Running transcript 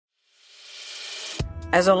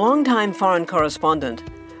As a longtime foreign correspondent,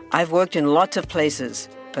 I've worked in lots of places,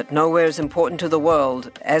 but nowhere as important to the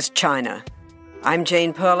world as China. I'm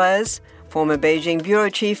Jane Perlez, former Beijing bureau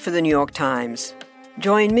chief for the New York Times.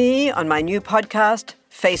 Join me on my new podcast,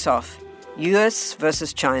 Face Off, US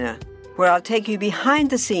versus China, where I'll take you behind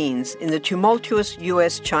the scenes in the tumultuous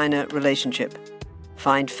US-China relationship.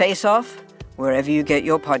 Find Face Off wherever you get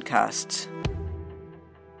your podcasts.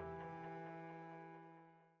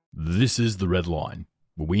 This is The Red Line,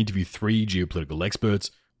 where we interview three geopolitical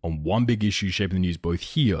experts on one big issue shaping the news both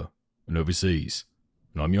here and overseas.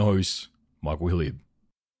 And I'm your host, Michael Hilliard.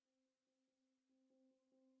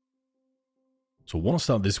 So I want to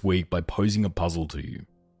start this week by posing a puzzle to you.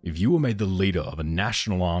 If you were made the leader of a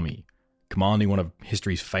national army, commanding one of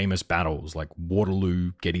history's famous battles like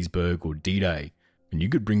Waterloo, Gettysburg, or D-Day, and you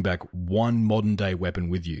could bring back one modern-day weapon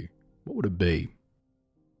with you, what would it be?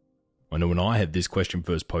 I know when I had this question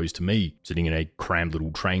first posed to me, sitting in a crammed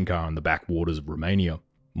little train car in the backwaters of Romania,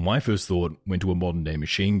 my first thought went to a modern-day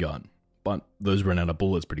machine gun, but those ran out of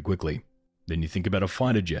bullets pretty quickly. Then you think about a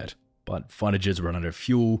fighter jet, but fighter jets run out of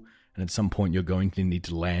fuel, and at some point you're going to need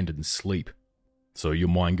to land and sleep. So your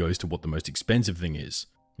mind goes to what the most expensive thing is,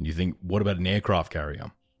 and you think, what about an aircraft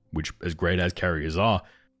carrier? Which, as great as carriers are,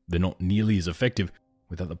 they're not nearly as effective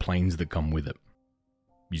without the planes that come with it.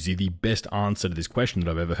 You see, the best answer to this question that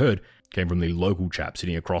I've ever heard came from the local chap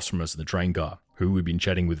sitting across from us in the train car, who we've been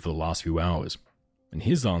chatting with for the last few hours. And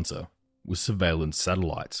his answer was surveillance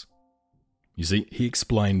satellites. You see, he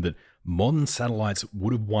explained that modern satellites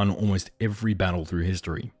would have won almost every battle through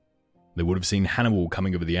history. They would have seen Hannibal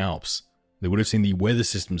coming over the Alps. They would have seen the weather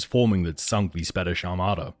systems forming that sunk the Spanish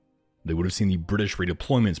Armada. They would have seen the British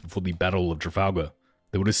redeployments before the Battle of Trafalgar.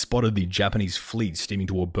 They would have spotted the Japanese fleet steaming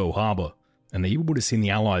toward Pearl Harbor. And they even would have seen the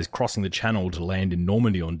Allies crossing the Channel to land in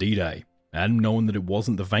Normandy on D-Day, and known that it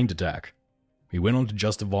wasn't the feint attack. He went on to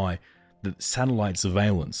justify that satellite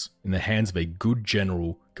surveillance in the hands of a good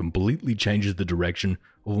general completely changes the direction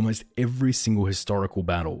of almost every single historical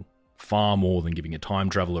battle, far more than giving a time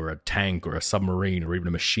traveler a tank or a submarine or even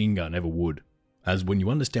a machine gun ever would. As when you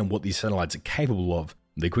understand what these satellites are capable of,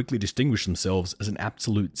 they quickly distinguish themselves as an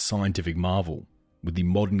absolute scientific marvel, with the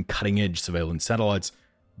modern cutting-edge surveillance satellites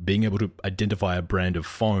being able to identify a brand of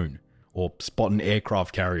phone, or spot an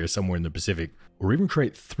aircraft carrier somewhere in the Pacific, or even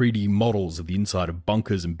create 3D models of the inside of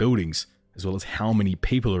bunkers and buildings, as well as how many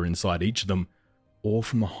people are inside each of them, all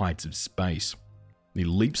from the heights of space. The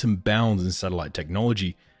leaps and bounds in satellite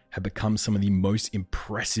technology have become some of the most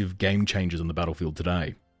impressive game changers on the battlefield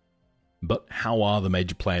today. But how are the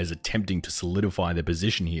major players attempting to solidify their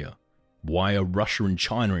position here? Why are Russia and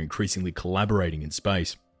China increasingly collaborating in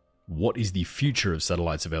space? What is the future of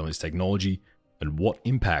satellite surveillance technology, and what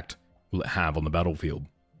impact will it have on the battlefield?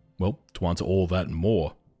 Well, to answer all that and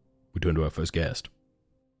more, we turn to our first guest.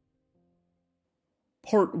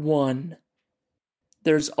 Part 1.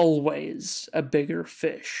 There's always a bigger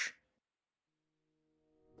fish.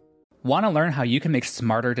 Want to learn how you can make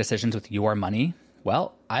smarter decisions with your money?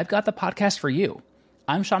 Well, I've got the podcast for you.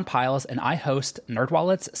 I'm Sean Piles, and I host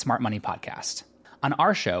NerdWallet's Smart Money Podcast. On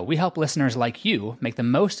our show, we help listeners like you make the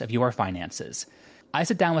most of your finances. I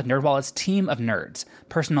sit down with NerdWallet's team of nerds,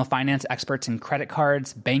 personal finance experts in credit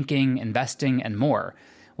cards, banking, investing, and more.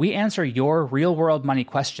 We answer your real-world money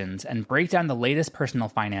questions and break down the latest personal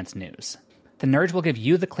finance news. The nerds will give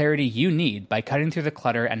you the clarity you need by cutting through the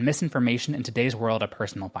clutter and misinformation in today's world of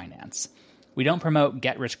personal finance. We don't promote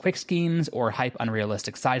get-rich-quick schemes or hype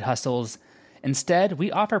unrealistic side hustles. Instead,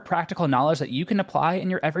 we offer practical knowledge that you can apply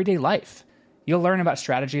in your everyday life. You'll learn about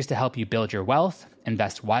strategies to help you build your wealth,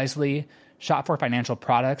 invest wisely, shop for financial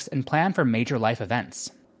products, and plan for major life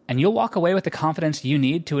events. And you'll walk away with the confidence you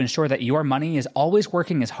need to ensure that your money is always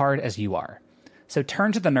working as hard as you are. So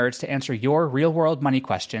turn to the nerds to answer your real-world money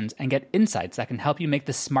questions and get insights that can help you make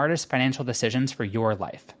the smartest financial decisions for your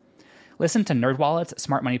life. Listen to NerdWallet's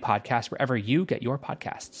Smart Money Podcast wherever you get your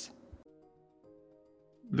podcasts.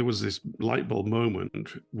 There was this light bulb moment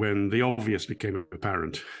when the obvious became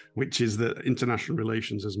apparent, which is that international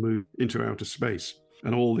relations has moved into outer space.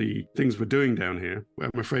 And all the things we're doing down here,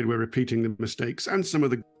 I'm afraid we're repeating the mistakes and some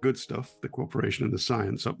of the good stuff, the cooperation and the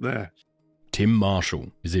science up there. Tim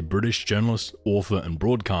Marshall is a British journalist, author, and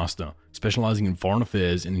broadcaster specializing in foreign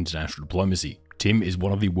affairs and international diplomacy. Tim is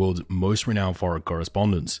one of the world's most renowned foreign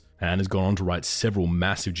correspondents and has gone on to write several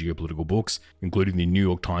massive geopolitical books, including the New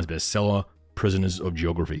York Times bestseller, Prisoners of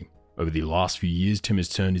Geography. Over the last few years, Tim has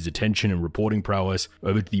turned his attention and reporting prowess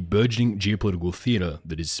over to the burgeoning geopolitical theatre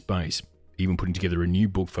that is space, even putting together a new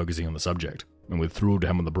book focusing on the subject. And we're thrilled to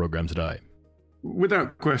have him on the program today.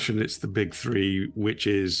 Without question, it's the big three, which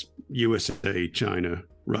is USA, China,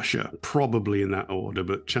 Russia, probably in that order,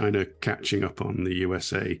 but China catching up on the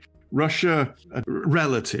USA. Russia, a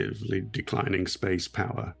relatively declining space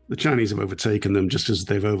power. The Chinese have overtaken them just as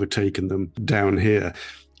they've overtaken them down here.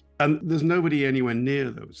 And there's nobody anywhere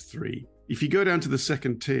near those three. If you go down to the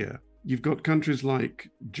second tier, you've got countries like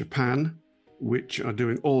Japan, which are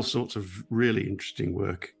doing all sorts of really interesting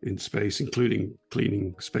work in space, including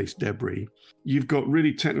cleaning space debris. You've got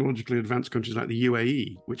really technologically advanced countries like the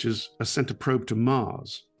UAE, which has sent a probe to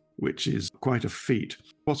Mars, which is quite a feat.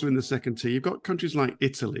 Also in the second tier, you've got countries like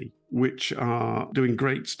Italy, which are doing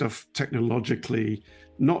great stuff technologically,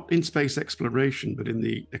 not in space exploration, but in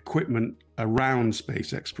the equipment around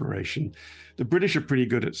space exploration. The British are pretty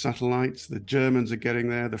good at satellites. The Germans are getting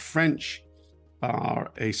there. The French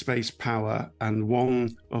are a space power and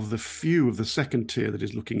one of the few of the second tier that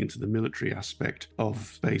is looking into the military aspect of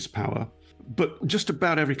space power. But just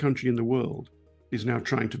about every country in the world is now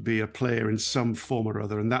trying to be a player in some form or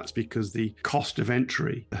other, and that's because the cost of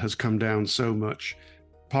entry has come down so much,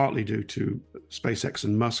 partly due to SpaceX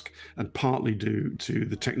and Musk, and partly due to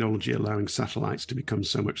the technology allowing satellites to become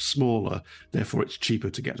so much smaller, therefore it's cheaper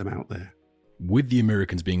to get them out there. With the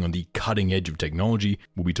Americans being on the cutting edge of technology,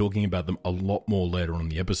 we'll be talking about them a lot more later on in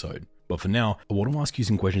the episode. But for now, I want to ask you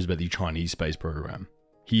some questions about the Chinese space program.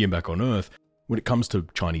 Here back on Earth, when it comes to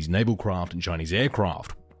Chinese naval craft and Chinese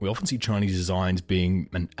aircraft, we often see Chinese designs being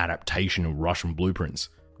an adaptation of Russian blueprints.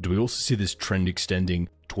 Do we also see this trend extending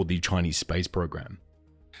toward the Chinese space program?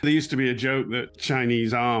 There used to be a joke that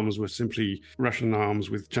Chinese arms were simply Russian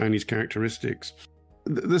arms with Chinese characteristics.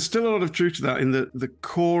 There's still a lot of truth to that in that the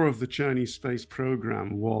core of the Chinese space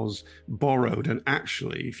program was borrowed and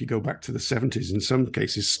actually, if you go back to the 70s, in some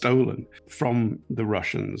cases stolen from the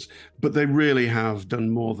Russians. But they really have done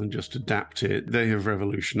more than just adapt it. They have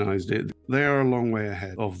revolutionized it. They are a long way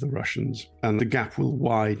ahead of the Russians, and the gap will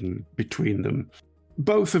widen between them.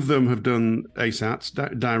 Both of them have done ASATs,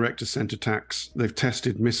 direct-to-center attacks. They've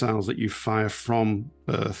tested missiles that you fire from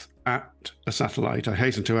Earth at a satellite. I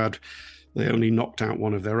hasten to add, they only knocked out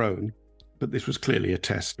one of their own, but this was clearly a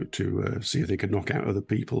test to see if they could knock out other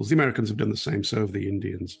people's. The Americans have done the same, so have the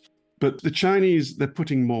Indians. But the Chinese, they're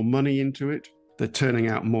putting more money into it. They're turning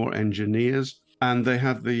out more engineers, and they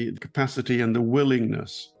have the capacity and the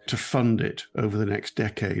willingness to fund it over the next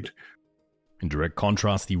decade. In direct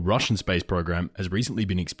contrast, the Russian space program has recently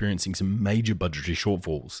been experiencing some major budgetary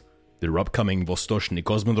shortfalls. Their upcoming Vostochny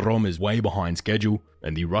Cosmodrome is way behind schedule,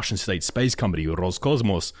 and the Russian state space company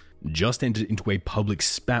Roscosmos just entered into a public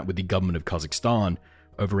spat with the government of Kazakhstan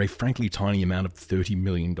over a frankly tiny amount of $30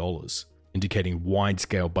 million, indicating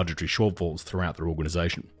wide-scale budgetary shortfalls throughout their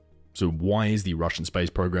organization. So why is the Russian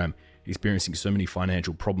space program experiencing so many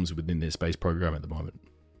financial problems within their space program at the moment?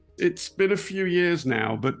 It's been a few years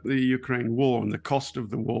now, but the Ukraine war and the cost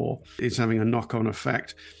of the war is having a knock-on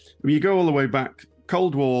effect. When you go all the way back,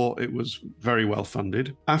 Cold War, it was very well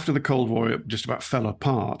funded. After the Cold War, it just about fell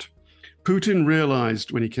apart. Putin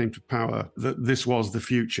realized when he came to power that this was the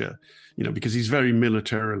future, because he's very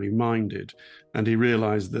militarily minded. And he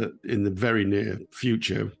realized that in the very near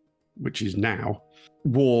future, which is now,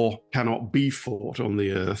 war cannot be fought on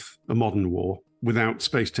the Earth, a modern war, without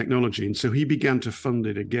space technology. And so he began to fund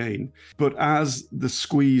it again. But as the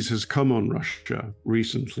squeeze has come on Russia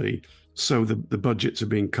recently, so the budgets are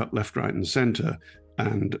being cut left, right, and center.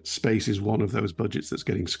 And space is one of those budgets that's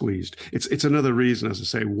getting squeezed. It's another reason, as I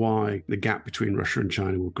say, why the gap between Russia and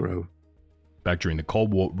China will grow. Back during the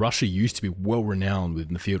Cold War, Russia used to be well renowned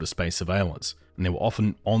within the field of space surveillance, and they were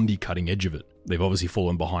often on the cutting edge of it. They've obviously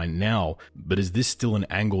fallen behind now, but is this still an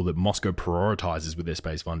angle that Moscow prioritizes with their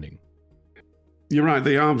space funding? You're right,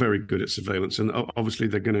 they are very good at surveillance, and obviously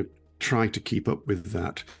they're going to try to keep up with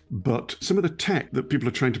that. But some of the tech that people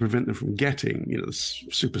are trying to prevent them from getting, the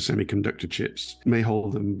super semiconductor chips, may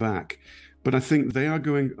hold them back. But I think they are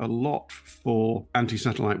going a lot for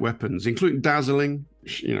anti-satellite weapons, including dazzling,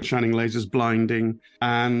 shining lasers, blinding,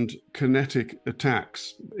 and kinetic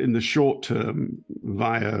attacks in the short term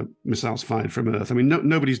via missiles fired from Earth. I mean,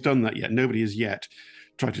 nobody's done that yet. Nobody has yet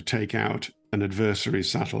tried to take out an adversary's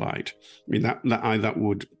satellite. I mean, that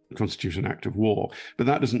would constitute an act of war. But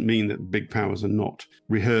that doesn't mean that big powers are not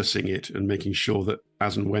rehearsing it and making sure that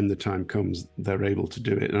as and when the time comes, they're able to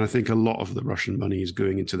do it. And I think a lot of the Russian money is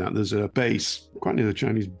going into that. There's a base quite near the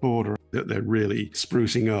Chinese border that they're really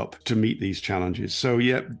sprucing up to meet these challenges. So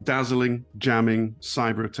yeah, dazzling, jamming,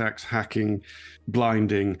 cyber attacks, hacking,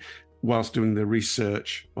 blinding, whilst doing the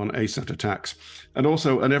research on ASAT attacks. And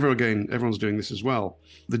also, and everyone's doing this as well,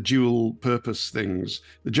 the dual purpose things.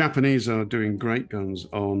 The Japanese are doing great guns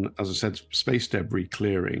on, as I said, space debris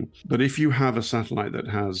clearing. But if you have a satellite that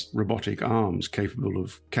has robotic arms capable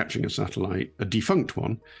of catching a satellite, a defunct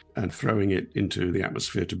one, and throwing it into the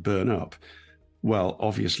atmosphere to burn up, well,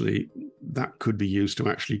 obviously, that could be used to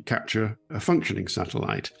actually capture a functioning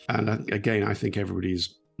satellite. And again, I think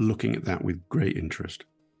everybody's looking at that with great interest.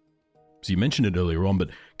 So you mentioned it earlier on, but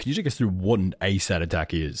can you take us through what an ASAT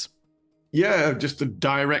attack is? Yeah, just a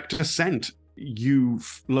direct ascent. You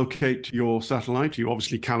locate your satellite. You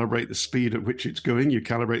obviously calibrate the speed at which it's going. You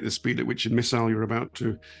calibrate the speed at which a missile you're about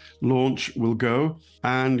to launch will go.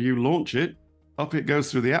 And you launch it. Up it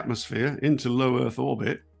goes through the atmosphere into low Earth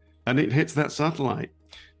orbit. And it hits that satellite.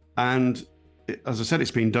 And as I said,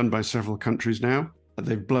 it's been done by several countries now.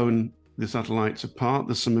 They've blown the satellites apart.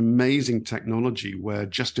 There's some amazing technology where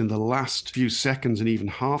just in the last few seconds and even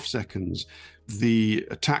half seconds, the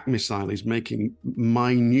attack missile is making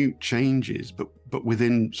minute changes, but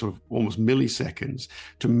within sort of almost milliseconds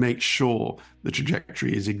to make sure the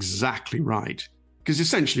trajectory is exactly right. Because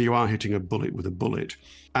essentially you are hitting a bullet with a bullet,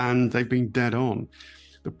 and they've been dead on.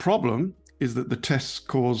 The problem is that the tests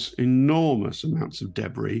cause enormous amounts of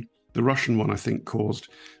debris. The Russian one, I think, caused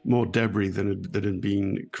more debris than had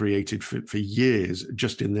been created for years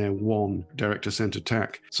just in their one direct ascent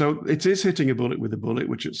attack. So it is hitting a bullet with a bullet,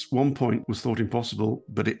 which at one point was thought impossible,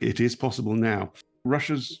 but it is possible now.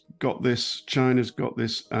 Russia's got this, China's got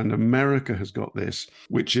this, and America has got this,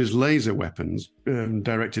 which is laser weapons,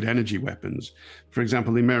 directed energy weapons. For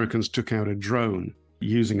example, the Americans took out a drone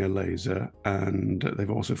using a laser, and they've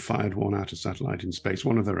also fired one at a satellite in space,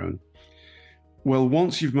 one of their own. Well,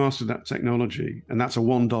 once you've mastered that technology, and that's a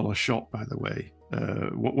 $1 shot, by the way,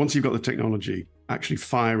 once you've got the technology, actually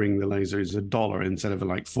firing the laser is $1 instead of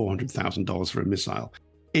like $400,000 for a missile.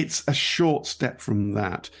 It's a short step from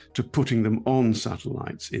that to putting them on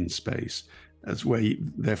satellites in space, as where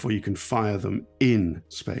therefore you can fire them in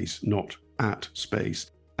space, not at space.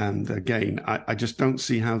 And again, I just don't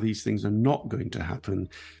see how these things are not going to happen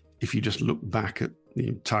if you just look back at the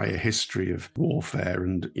entire history of warfare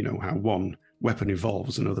and, you know, how one weapon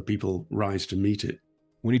evolves and other people rise to meet it.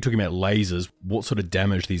 When you're talking about lasers, what sort of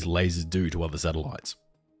damage these lasers do to other satellites?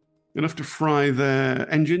 Enough to fry their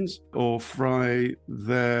engines or fry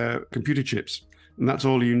their computer chips. And that's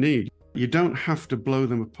all you need. You don't have to blow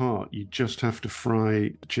them apart. You just have to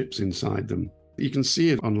fry chips inside them. You can see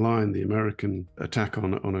it online, the American attack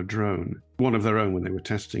on a drone, one of their own when they were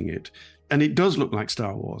testing it. And it does look like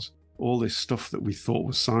Star Wars. All this stuff that we thought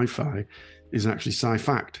was sci-fi is actually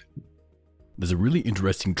sci-fact. There's a really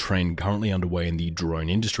interesting trend currently underway in the drone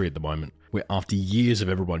industry at the moment, where after years of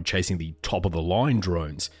everyone chasing the top-of-the-line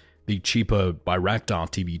drones, the cheaper Bayraktar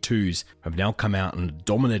TV2s have now come out and are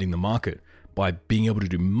dominating the market by being able to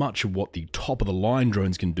do much of what the top-of-the-line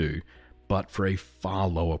drones can do, but for a far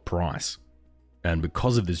lower price. And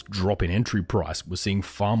because of this drop in entry price, we're seeing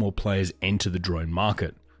far more players enter the drone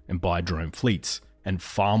market and buy drone fleets, and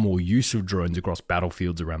far more use of drones across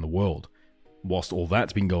battlefields around the world. Whilst all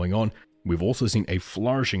that's been going on, we've also seen a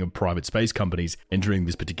flourishing of private space companies entering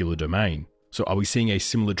this particular domain. So are we seeing a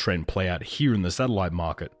similar trend play out here in the satellite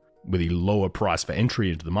market, where the lower price for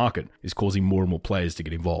entry into the market is causing more and more players to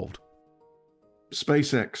get involved?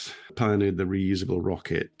 SpaceX pioneered the reusable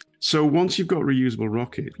rocket. So once you've got a reusable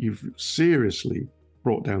rocket, you've seriously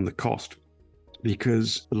brought down the cost,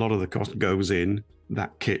 because a lot of the cost goes in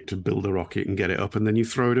that kit to build a rocket and get it up, and then you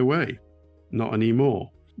throw it away. Not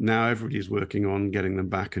anymore. Now everybody's working on getting them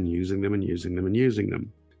back and using them and using them and using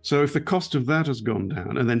them. So if the cost of that has gone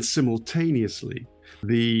down, and then simultaneously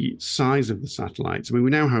the size of the satellites, I mean,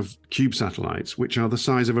 we now have cube satellites, which are the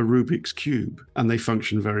size of a Rubik's Cube, and they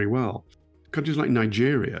function very well. Countries like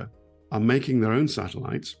Nigeria are making their own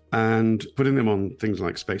satellites and putting them on things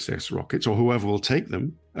like SpaceX rockets, or whoever will take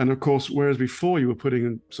them. And of course, whereas before you were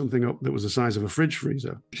putting something up that was the size of a fridge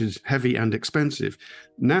freezer, which is heavy and expensive,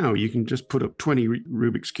 now you can just put up 20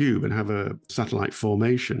 Rubik's Cube and have a satellite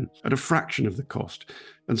formation at a fraction of the cost.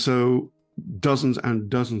 And so dozens and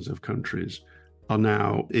dozens of countries are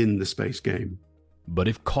now in the space game. But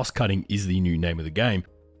if cost cutting is the new name of the game,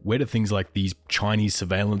 where do things like these Chinese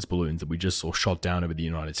surveillance balloons that we just saw shot down over the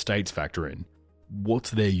United States factor in? What's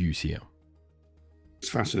their use here? It's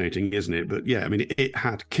fascinating, isn't it? But yeah, I mean, it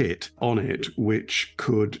had kit on it which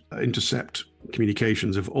could intercept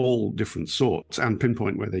communications of all different sorts and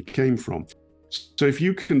pinpoint where they came from. So if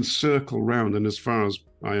you can circle round, and as far as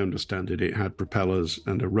I understand it, it had propellers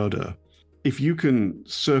and a rudder. If you can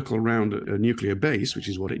circle around a nuclear base, which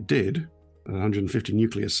is what it did, 150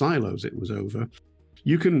 nuclear silos it was over,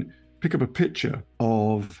 you can pick up a picture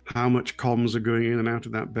of how much comms are going in and out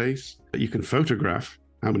of that base. You can photograph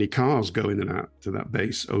how many cars go in and out to that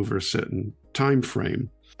base over a certain time frame.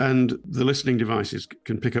 And the listening devices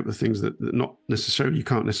can pick up the things that you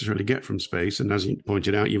can't necessarily get from space. And as you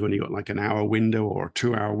pointed out, you've only got like an hour window or a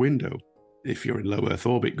 2-hour window if you're in low Earth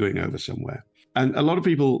orbit going over somewhere. And a lot of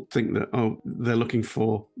people think that, they're looking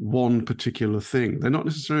for one particular thing. They're not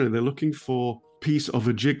necessarily. They're looking for a piece of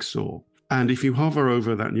a jigsaw. And if you hover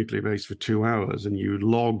over that nuclear base for 2 hours and you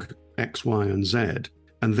log X, Y, and Z,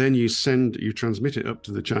 and then you transmit it up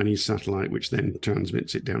to the Chinese satellite, which then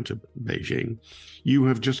transmits it down to Beijing, you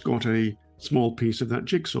have just got a small piece of that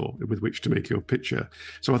jigsaw with which to make your picture.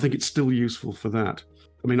 So I think it's still useful for that.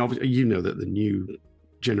 I mean, obviously, you know that the new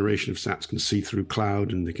generation of sats can see through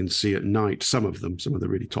cloud and they can see at night, some of the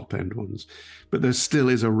really top end ones. But there still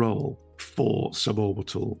is a role for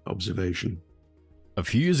suborbital observation. A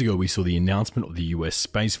few years ago, we saw the announcement of the US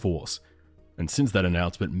Space Force. And since that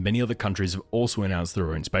announcement, many other countries have also announced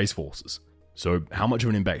their own space forces. So how much of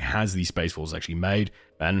an impact has these space forces actually made?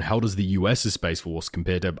 And how does the US's space force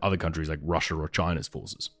compare to other countries like Russia or China's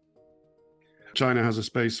forces? China has a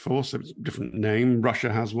space force, it's a different name. Russia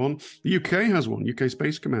has one. The UK has one, UK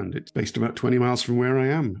Space Command. It's based about 20 miles from where I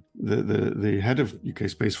am. The head of UK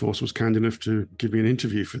Space Force was kind enough to give me an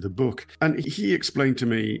interview for the book. And he explained to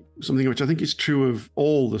me something which I think is true of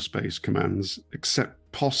all the space commands, except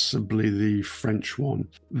possibly the French one,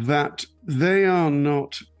 that they are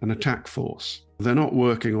not an attack force. They're not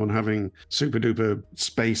working on having super duper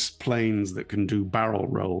space planes that can do barrel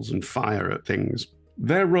rolls and fire at things.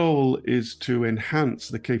 Their role is to enhance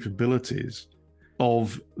the capabilities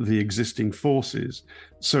of the existing forces.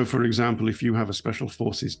 So, for example, if you have a special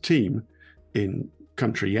forces team in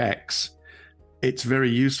country X, it's very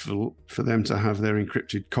useful for them to have their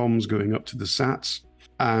encrypted comms going up to the SATs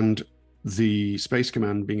and the Space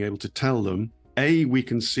Command being able to tell them, A, we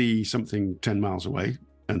can see something 10 miles away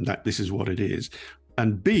and that this is what it is.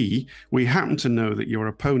 And B, we happen to know that your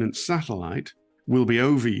opponent's satellite will be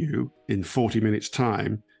over you in 40 minutes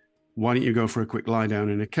time. Why don't you go for a quick lie down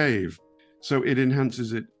in a cave? So it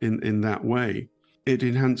enhances it in that way. It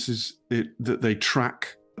enhances it that they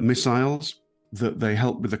track missiles, that they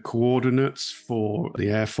help with the coordinates for the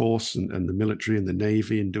Air Force and the military and the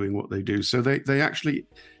Navy in doing what they do. So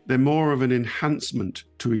they're more of an enhancement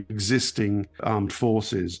to existing armed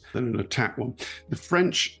forces than an attack one. The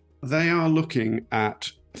French, they are looking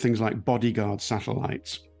at things like bodyguard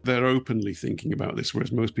satellites. They're openly thinking about this,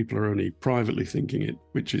 whereas most people are only privately thinking it,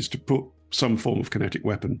 which is to put some form of kinetic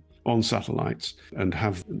weapon on satellites and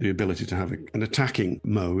have the ability to have an attacking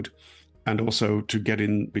mode, and also to get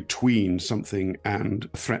in between something and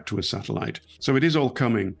a threat to a satellite. So it is all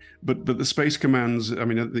coming, but the space commands, I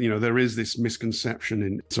mean, there is this misconception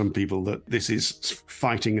in some people that this is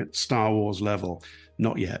fighting at Star Wars level.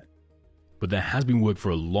 Not yet. But there has been work for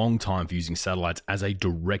a long time for using satellites as a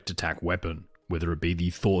direct attack weapon, whether it be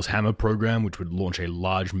the Thor's Hammer program, which would launch a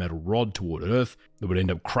large metal rod toward Earth that would end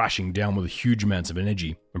up crashing down with huge amounts of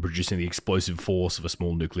energy and producing the explosive force of a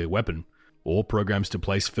small nuclear weapon, or programs to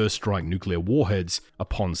place first strike nuclear warheads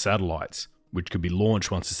upon satellites, which could be launched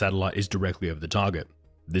once the satellite is directly over the target.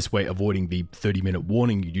 This way avoiding the 30-minute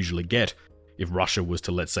warning you'd usually get if Russia was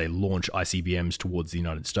to, let's say, launch ICBMs towards the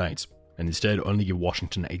United States, and instead only give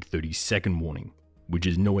Washington a 30-second warning, which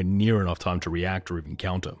is nowhere near enough time to react or even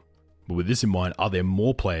counter. But with this in mind, are there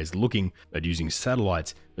more players looking at using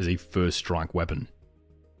satellites as a first strike weapon?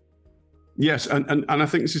 Yes, and I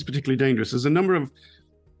think this is particularly dangerous. There's a number of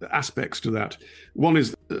aspects to that. One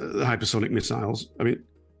is the hypersonic missiles. I mean,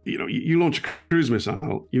 you launch a cruise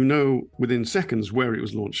missile, you know within seconds where it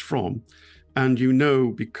was launched from, and you know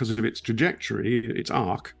because of its trajectory, its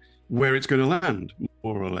arc, where it's going to land,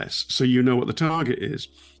 more or less. So you know what the target is.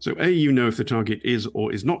 So A, you know if the target is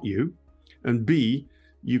or is not you, and B,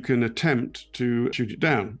 you can attempt to shoot it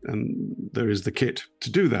down, and there is the kit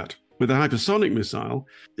to do that. With a hypersonic missile,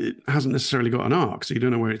 it hasn't necessarily got an arc, so you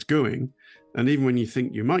don't know where it's going. And even when you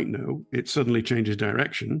think you might know, it suddenly changes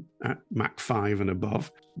direction at Mach 5 and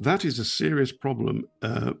above. That is a serious problem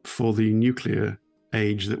for the nuclear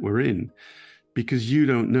age that we're in, because you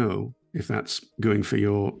don't know if that's going for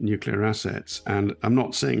your nuclear assets. And I'm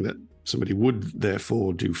not saying that somebody would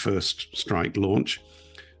therefore do first strike launch,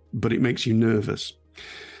 but it makes you nervous.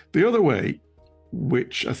 The other way,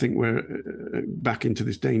 which I think we're back into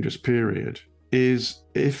this dangerous period, is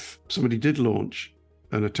if somebody did launch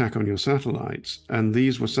an attack on your satellites, and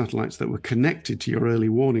these were satellites that were connected to your early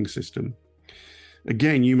warning system,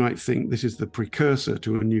 again, you might think this is the precursor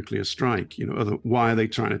to a nuclear strike. Why are they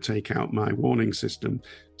trying to take out my warning system?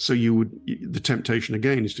 So the temptation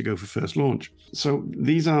again is to go for first launch. So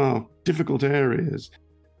these are difficult areas.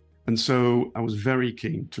 And so I was very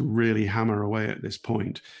keen to really hammer away at this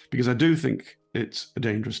point, because I do think it's a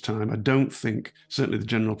dangerous time. I don't think certainly the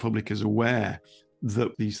general public is aware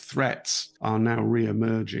that these threats are now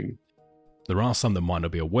re-emerging. There are some that might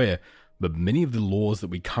not be aware, but many of the laws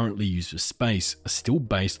that we currently use for space are still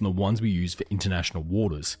based on the ones we use for international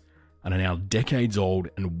waters, and are now decades old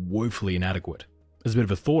and woefully inadequate. As a bit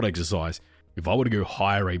of a thought exercise, if I were to go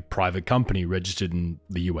hire a private company registered in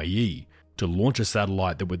the UAE to launch a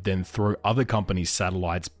satellite that would then throw other companies'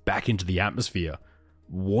 satellites back into the atmosphere,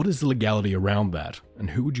 what is the legality around that,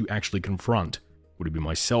 and who would you actually confront? Would it be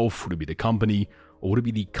myself? Would it be the company? Or would it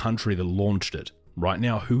be the country that launched it? Right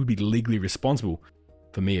now, who would be legally responsible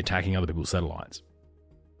for me attacking other people's satellites?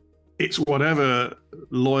 It's whatever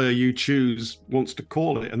lawyer you choose wants to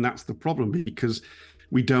call it, and that's the problem, because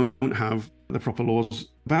we don't have the proper laws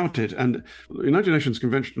about it. And the United Nations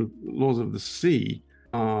Convention of Laws of the Sea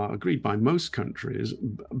are agreed by most countries,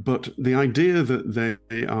 but the idea that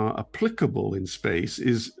they are applicable in space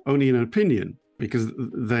is only an opinion, because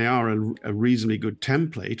they are a reasonably good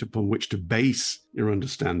template upon which to base your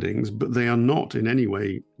understandings, but they are not in any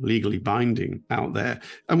way legally binding out there.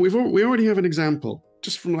 And we already have an example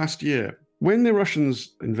just from last year. When the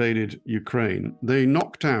Russians invaded Ukraine, they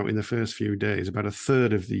knocked out in the first few days about a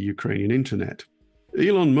third of the Ukrainian internet.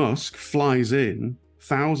 Elon Musk flies in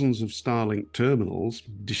thousands of Starlink terminals,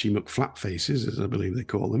 dishy McFlapfaces, as I believe they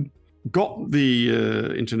call them, got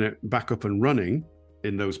the internet back up and running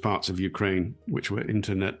in those parts of Ukraine which were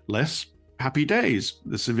internetless. Happy days.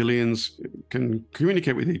 The civilians can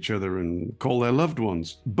communicate with each other and call their loved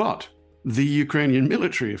ones. But the Ukrainian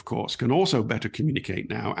military, of course, can also better communicate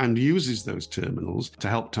now and uses those terminals to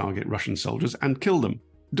help target Russian soldiers and kill them.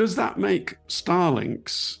 Does that make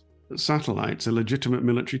Starlink's satellites a legitimate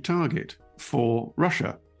military target for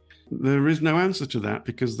Russia? There is no answer to that,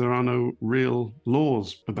 because there are no real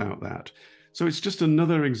laws about that. So it's just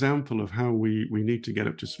another example of how we need to get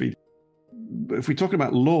up to speed. If we talk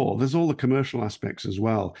about law, there's all the commercial aspects as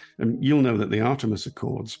well. And you'll know that the Artemis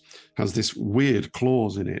Accords has this weird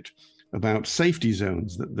clause in it about safety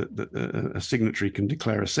zones, that a signatory can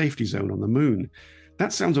declare a safety zone on the moon.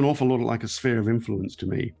 That sounds an awful lot like a sphere of influence to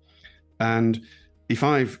me. And if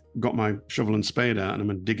I've got my shovel and spade out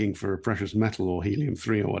and I'm digging for a precious metal or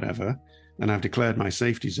helium-3 or whatever, and I've declared my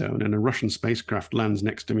safety zone, and a Russian spacecraft lands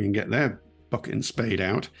next to me and get their bucket and spade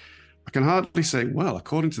out, I can hardly say, well,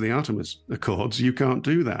 according to the Artemis Accords, you can't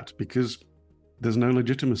do that, because there's no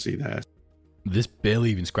legitimacy there. This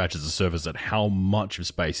barely even scratches the surface at how much of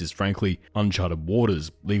space is frankly uncharted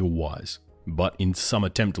waters legal-wise. But in some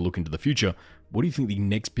attempt to look into the future, what do you think the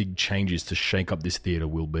next big changes to shake up this theatre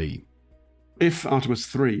will be? If Artemis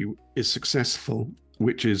 3 is successful,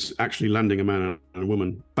 which is actually landing a man and a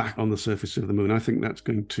woman back on the surface of the moon, I think that's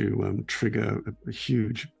going to trigger a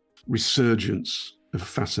huge resurgence of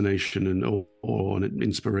fascination and awe and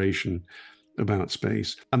inspiration about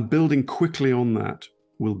space. And building quickly on that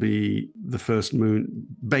will be the first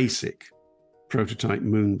basic prototype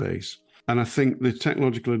moon base. And I think the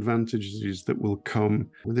technological advantages that will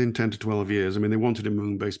come within 10 to 12 years, I mean, they wanted a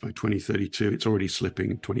moon base by 2032. It's already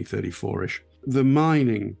slipping 2034-ish. The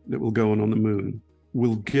mining that will go on the moon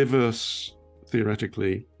will give us,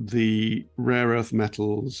 theoretically, the rare earth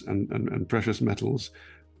metals and precious metals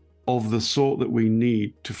of the sort that we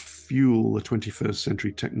need to fuel the 21st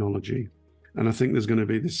century technology. And I think there's going to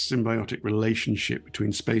be this symbiotic relationship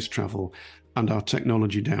between space travel and our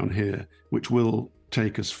technology down here, which will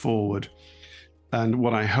take us forward. And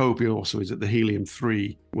what I hope also is that the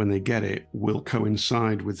helium-3, when they get it, will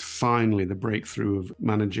coincide with finally the breakthrough of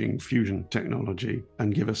managing fusion technology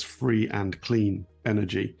and give us free and clean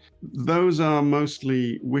energy. Those are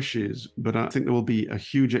mostly wishes, but I think there will be a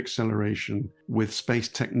huge acceleration with space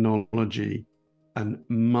technology and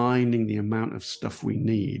mining the amount of stuff we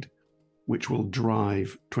need, which will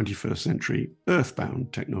drive 21st century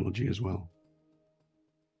earthbound technology as well.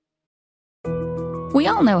 We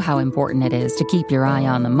all know how important it is to keep your eye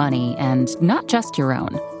on the money, and not just your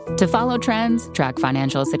own. To follow trends, track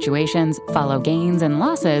financial situations, follow gains and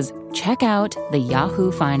losses, check out the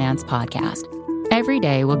Yahoo Finance podcast. Every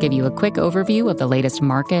day, we'll give you a quick overview of the latest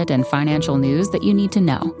market and financial news that you need to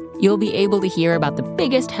know. You'll be able to hear about the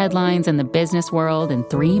biggest headlines in the business world in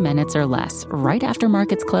 3 minutes or less, right after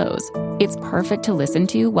markets close. It's perfect to listen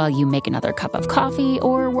to while you make another cup of coffee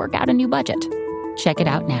or work out a new budget. Check it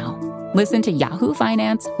out now. Listen to Yahoo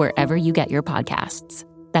Finance wherever you get your podcasts.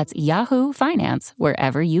 That's Yahoo Finance,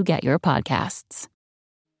 wherever you get your podcasts.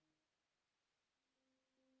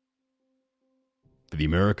 For the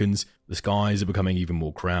Americans, the skies are becoming even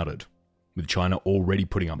more crowded, with China already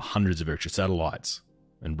putting up hundreds of extra satellites,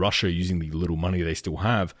 and Russia using the little money they still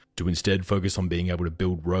have to instead focus on being able to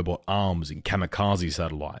build robot arms and kamikaze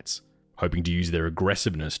satellites, hoping to use their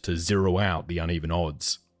aggressiveness to zero out the uneven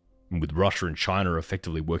odds. And with Russia and China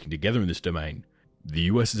effectively working together in this domain, the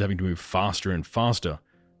US is having to move faster and faster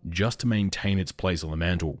just to maintain its place on the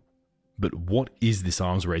mantle. But what is this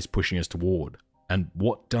arms race pushing us toward? And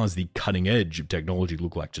what does the cutting edge of technology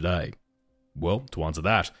look like today? Well, to answer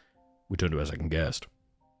that, we turn to our second guest.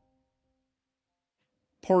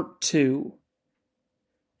 Part 2.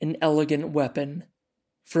 An elegant weapon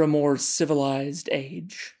for a more civilized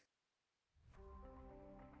age.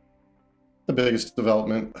 The biggest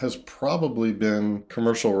development has probably been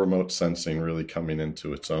commercial remote sensing really coming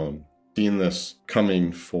into its own. Seen this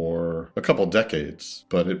coming for a couple decades,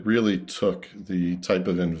 but it really took the type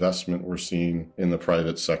of investment we're seeing in the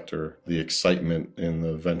private sector, the excitement in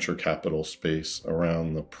the venture capital space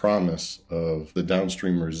around the promise of the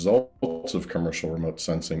downstream results of commercial remote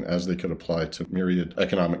sensing as they could apply to myriad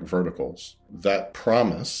economic verticals. That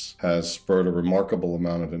promise has spurred a remarkable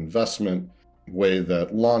amount of investment, way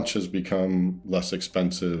that launch has become less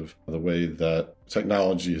expensive, the way that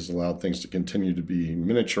technology has allowed things to continue to be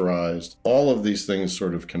miniaturized. All of these things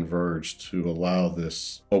sort of converge to allow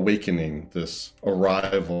this awakening, this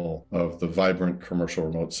arrival of the vibrant commercial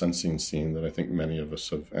remote sensing scene that I think many of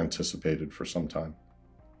us have anticipated for some time.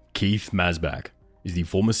 Keith Masbach is the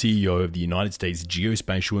former CEO of the United States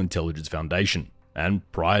Geospatial Intelligence Foundation, and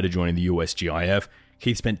prior to joining the US GIF,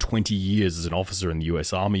 Keith spent 20 years as an officer in the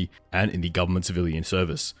US Army and in the government civilian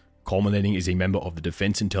service, culminating as a member of the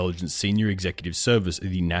Defense Intelligence Senior Executive Service of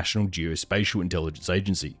the National Geospatial Intelligence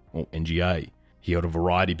Agency, or NGA. He held a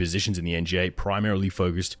variety of positions in the NGA, primarily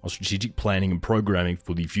focused on strategic planning and programming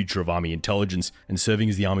for the future of Army intelligence, and serving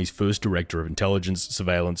as the Army's first Director of Intelligence,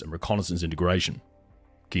 Surveillance, and Reconnaissance Integration.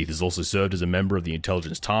 Keith has also served as a member of the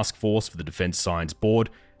Intelligence Task Force for the Defense Science Board,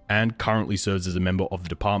 and currently serves as a member of the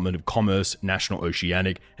Department of Commerce, National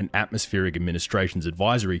Oceanic and Atmospheric Administration's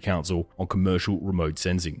Advisory Council on Commercial Remote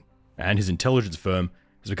Sensing. And his intelligence firm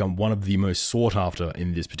has become one of the most sought after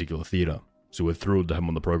in this particular theatre. So we're thrilled to have him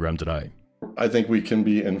on the program today. I think we can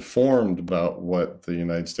be informed about what the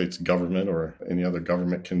United States government or any other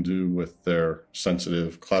government can do with their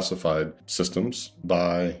sensitive classified systems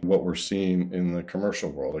by what we're seeing in the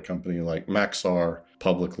commercial world. A company like Maxar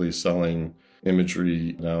publicly selling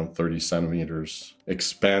imagery down 30 centimeters,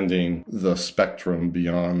 expanding the spectrum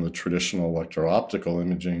beyond the traditional electro-optical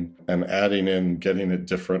imaging and adding in, getting at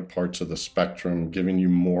different parts of the spectrum, giving you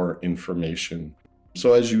more information.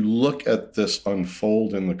 So as you look at this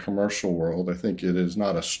unfold in the commercial world, I think it is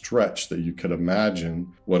not a stretch that you could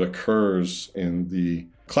imagine what occurs in the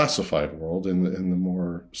classified world, in the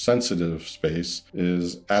more sensitive space,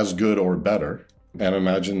 is as good or better. And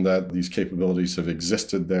imagine that these capabilities have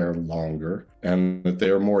existed there longer and that they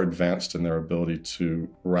are more advanced in their ability to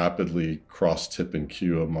rapidly cross-tip and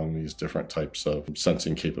queue among these different types of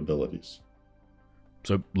sensing capabilities.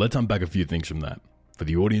 So let's unpack a few things from that. For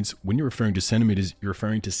the audience, when you're referring to centimeters, you're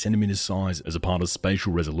referring to centimeter size as a part of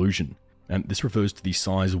spatial resolution, and this refers to the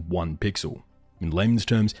size of 1 pixel. In layman's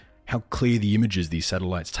terms, how clear the images these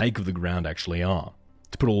satellites take of the ground actually are.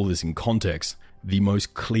 To put all of this in context, the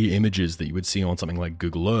most clear images that you would see on something like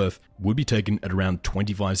Google Earth would be taken at around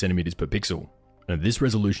 25 centimeters per pixel. And at this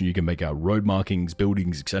resolution, you can make out road markings,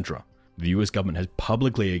 buildings, etc. The US government has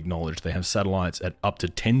publicly acknowledged they have satellites at up to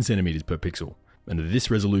 10 centimeters per pixel. And at this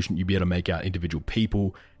resolution, you'd be able to make out individual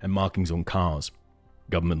people and markings on cars.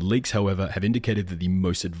 Government leaks, however, have indicated that the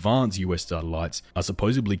most advanced US satellites are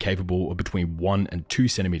supposedly capable of between 1 and 2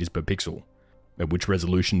 centimeters per pixel, at which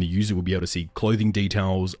resolution the user will be able to see clothing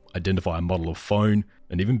details, identify a model of phone,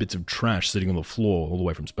 and even bits of trash sitting on the floor all the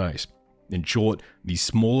way from space. In short, the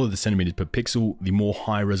smaller the centimeters per pixel, the more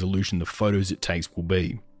high resolution the photos it takes will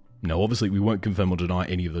be. Now, obviously, we won't confirm or deny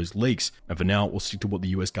any of those leaks, and for now, we'll stick to what the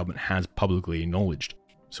US government has publicly acknowledged.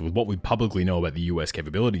 So with what we publicly know about the US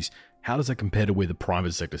capabilities, how does that compare to where the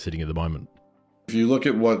private sector is sitting at the moment? If you look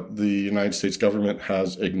at what the United States government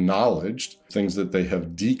has acknowledged, things that they have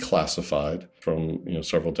declassified from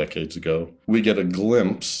several decades ago, we get a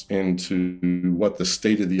glimpse into what the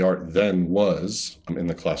state of the art then was in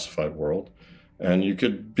the classified world. And you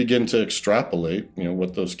could begin to extrapolate,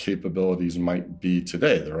 what those capabilities might be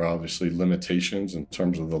today. There are obviously limitations in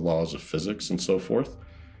terms of the laws of physics and so forth.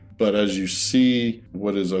 But as you see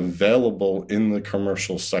what is available in the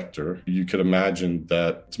commercial sector, you could imagine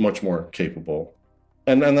that it's much more capable.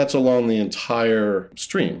 And that's along the entire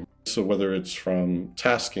stream. So whether it's from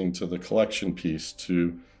tasking to the collection piece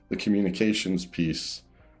to the communications piece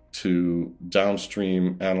to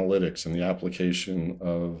downstream analytics and the application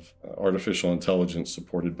of artificial intelligence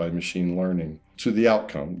supported by machine learning, to the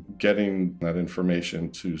outcome, getting that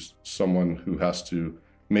information to someone who has to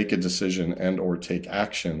make a decision and or take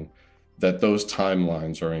action, that those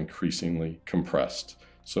timelines are increasingly compressed.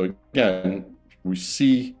 So again, we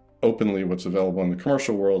see openly what's available in the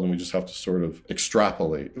commercial world, and we just have to sort of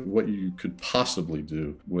extrapolate what you could possibly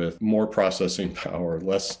do with more processing power,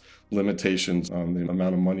 less limitations on the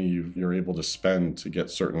amount of money you're able to spend to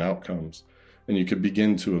get certain outcomes. And you could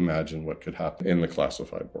begin to imagine what could happen in the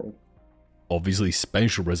classified world. Obviously,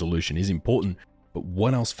 spatial resolution is important, but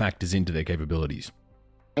what else factors into their capabilities?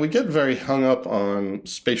 We get very hung up on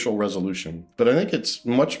spatial resolution, but I think it's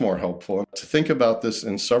much more helpful to think about this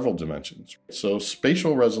in several dimensions. So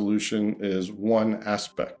spatial resolution is one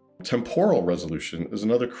aspect. Temporal resolution is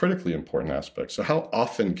another critically important aspect. So how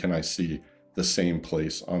often can I see the same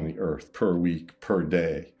place on the Earth per week, per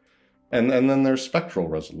day? And then there's spectral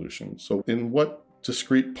resolution. So in what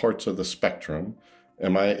discrete parts of the spectrum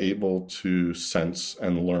am I able to sense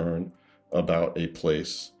and learn about a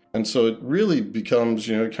place? And so it really becomes,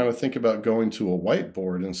 kind of think about going to a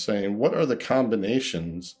whiteboard and saying, what are the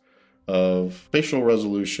combinations of spatial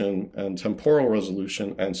resolution and temporal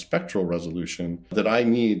resolution and spectral resolution that I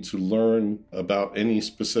need to learn about any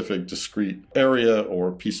specific discrete area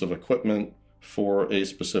or piece of equipment for a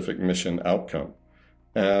specific mission outcome?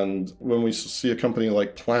 And when we see a company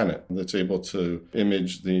like Planet that's able to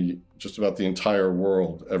image just about the entire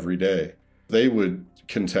world every day, they would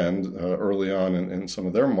contend early on in some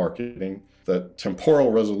of their marketing that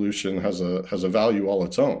temporal resolution has a value all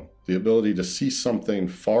its own. The ability to see something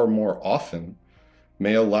far more often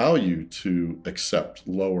may allow you to accept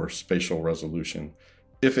lower spatial resolution.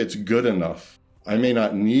 If it's good enough, I may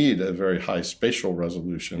not need a very high spatial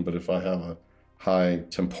resolution, but if I have a high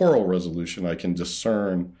temporal resolution, I can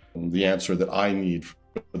discern the answer that I need for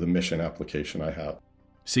the mission application I have.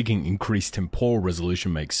 Seeking increased temporal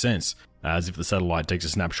resolution makes sense, as if the satellite takes a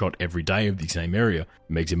snapshot every day of the same area, it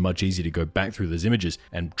makes it much easier to go back through those images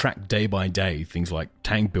and track day by day things like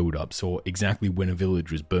tank buildups or exactly when a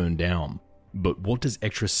village was burned down. But what does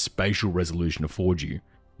extra spatial resolution afford you?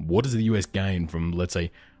 What does the US gain from, let's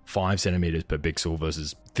say, 5 centimeters per pixel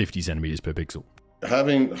versus 50 centimeters per pixel?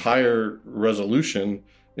 Having higher resolution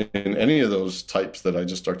in any of those types that I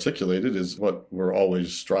just articulated is what we're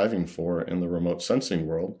always striving for in the remote sensing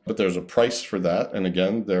world. But there's a price for that. And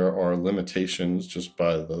again, there are limitations just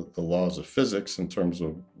by the laws of physics in terms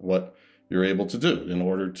of what you're able to do. In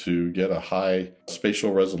order to get a high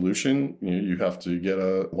spatial resolution, you have to get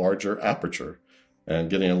a larger aperture.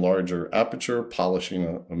 And getting a larger aperture,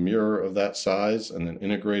 polishing a mirror of that size, and then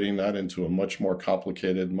integrating that into a much more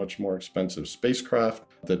complicated, much more expensive spacecraft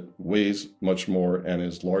that weighs much more and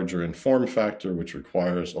is larger in form factor, which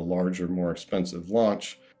requires a larger, more expensive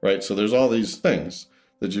launch, right? So there's all these things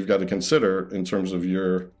that you've got to consider in terms of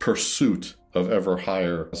your pursuit of ever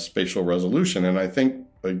higher spatial resolution. And I think,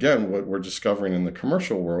 again, what we're discovering in the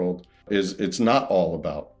commercial world is it's not all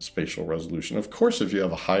about spatial resolution. Of course, if you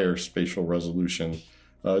have a higher spatial resolution,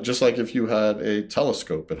 just like if you had a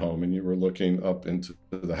telescope at home and you were looking up into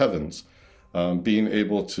the heavens, being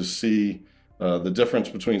able to see the difference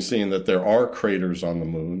between seeing that there are craters on the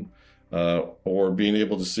moon or being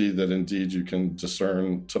able to see that indeed you can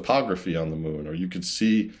discern topography on the moon, or you could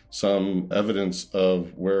see some evidence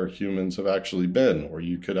of where humans have actually been, or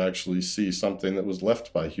you could actually see something that was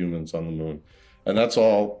left by humans on the moon. And that's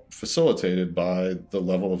all facilitated by the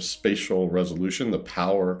level of spatial resolution, the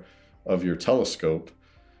power of your telescope.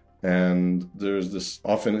 And there's this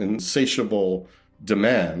often insatiable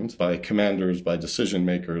demand by commanders, by decision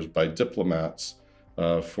makers, by diplomats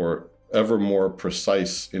for ever more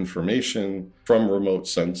precise information from remote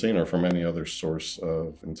sensing or from any other source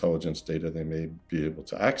of intelligence data they may be able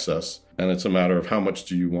to access. And it's a matter of how much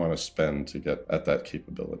do you want to spend to get at that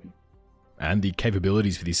capability. And the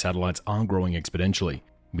capabilities for these satellites are growing exponentially,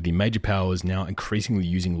 with the major powers now increasingly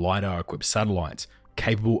using LiDAR-equipped satellites,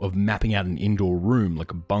 capable of mapping out an indoor room like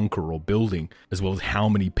a bunker or building, as well as how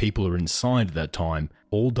many people are inside at that time,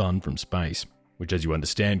 all done from space, which, as you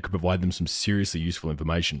understand, could provide them some seriously useful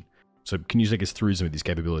information. So can you take us through some of these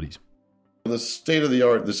capabilities? The state of the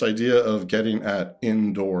art, this idea of getting at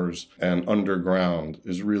indoors and underground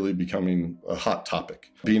is really becoming a hot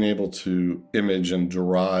topic. Being able to image and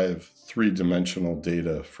derive three-dimensional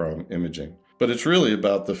data from imaging. But it's really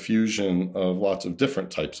about the fusion of lots of different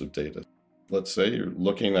types of data. Let's say you're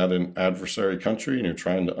looking at an adversary country and you're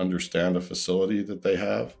trying to understand a facility that they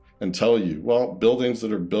have. and tell you, well, buildings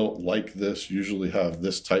that are built like this usually have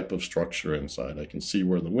this type of structure inside. I can see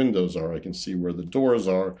where the windows are, I can see where the doors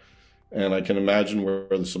are, and I can imagine where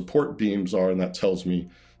the support beams are, and that tells me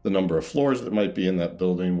the number of floors that might be in that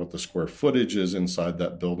building, what the square footage is inside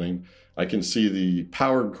that building. I can see the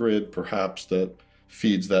power grid, perhaps, that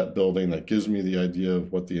feeds that building. That gives me the idea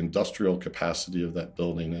of what the industrial capacity of that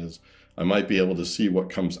building is. I might be able to see what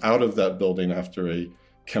comes out of that building after a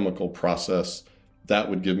chemical process. That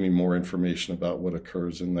would give me more information about what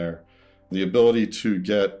occurs in there. The ability to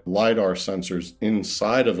get LiDAR sensors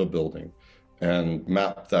inside of a building and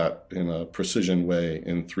map that in a precision way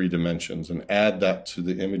in 3 dimensions and add that to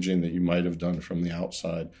the imaging that you might have done from the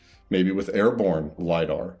outside, maybe with airborne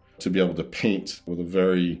LiDAR, to be able to paint with a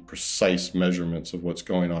very precise measurements of what's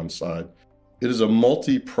going on inside. It is a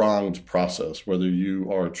multi-pronged process, whether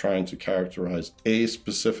you are trying to characterize a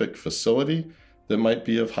specific facility that might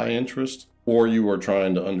be of high interest, or you are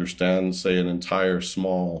trying to understand, say, an entire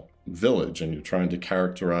small village, and you're trying to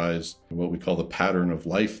characterize what we call the pattern of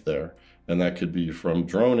life there. And that could be from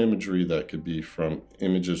drone imagery, that could be from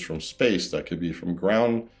images from space, that could be from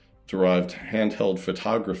ground-derived handheld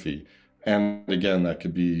photography. And again, that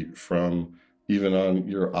could be from even on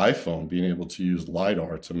your iPhone, being able to use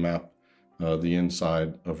LiDAR to map the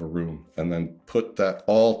inside of a room, and then put that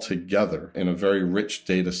all together in a very rich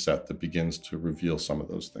data set that begins to reveal some of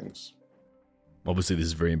those things. Obviously, this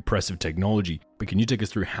is very impressive technology, but can you take us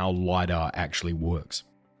through how LiDAR actually works?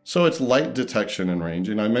 So it's light detection and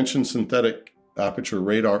ranging. I mentioned synthetic aperture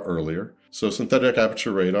radar earlier. So synthetic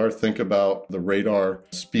aperture radar, think about the radar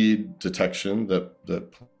speed detection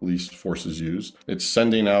that police forces use. It's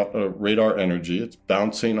sending out a radar energy. It's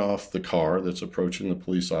bouncing off the car that's approaching the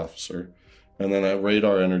police officer. And then that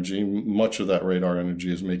radar energy, much of that radar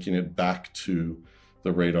energy is making it back to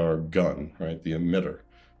the radar gun, right, the emitter.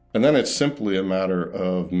 And then it's simply a matter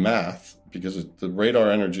of math, because the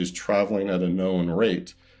radar energy is traveling at a known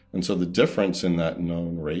rate. And so the difference in that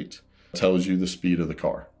known rate tells you the speed of the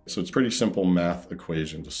car. So it's a pretty simple math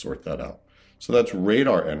equation to sort that out. So that's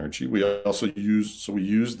radar energy. We also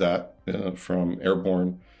use that from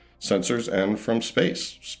airborne sensors and from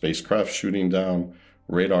spacecraft shooting down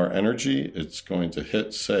radar energy. It's going to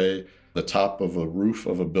hit, say, the top of a roof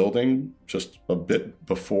of a building just a bit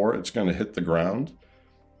before it's going to hit the ground.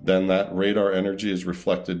 Then that radar energy is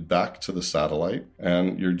reflected back to the satellite,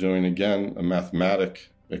 and you're doing, again, a mathematic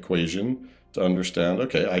equation to understand,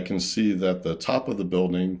 okay, I can see that the top of the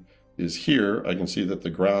building is here. I can see that the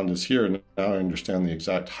ground is here. And now I understand the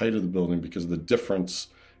exact height of the building because of the difference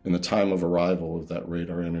in the time of arrival of that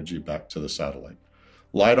radar energy back to the satellite.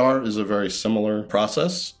 LiDAR is a very similar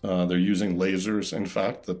process. They're using lasers, in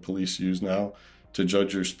fact, that police use now to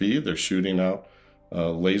judge your speed. They're shooting out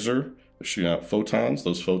laser. They're shooting out photons.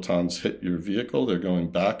 Those photons hit your vehicle. They're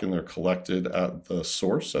going back and they're collected at the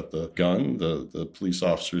source, at the gun the police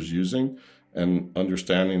officer is using, and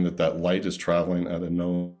understanding that light is traveling at a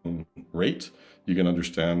known rate. You can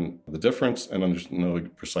understand the difference and know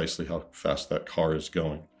precisely how fast that car is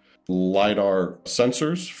going. LiDAR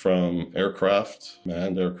sensors from aircraft,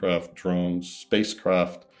 manned aircraft, drones,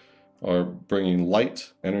 spacecraft are bringing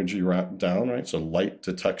light energy down, right? So light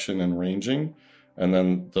detection and ranging. And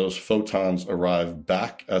then those photons arrive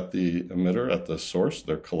back at the emitter, at the source.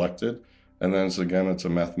 They're collected. And then it's a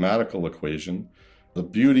mathematical equation. The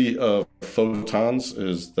beauty of photons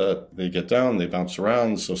is that they get down, they bounce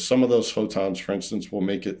around. So some of those photons, for instance, will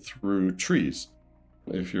make it through trees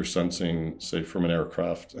if you're sensing, say, from an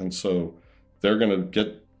aircraft. And so they're going to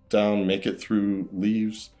get down, make it through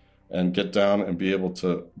leaves, and get down and be able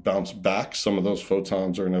to bounce back. Some of those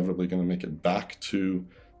photons are inevitably going to make it back to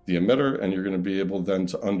the emitter, and you're going to be able then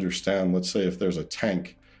to understand, let's say if there's a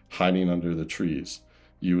tank hiding under the trees,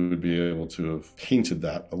 you would be able to have painted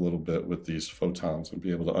that a little bit with these photons and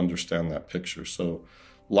be able to understand that picture. So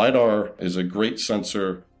LiDAR is a great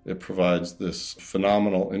sensor. It provides this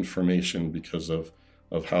phenomenal information because of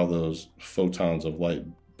how those photons of light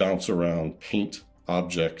bounce around, paint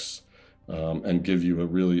objects, and give you a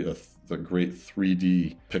great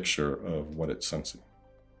 3D picture of what it's sensing.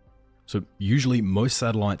 So usually most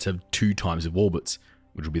satellites have 2 times of orbits,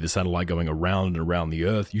 which will be the satellite going around and around the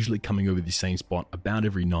Earth, usually coming over the same spot about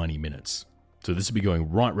every 90 minutes. So this will be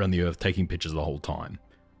going right around the Earth, taking pictures the whole time.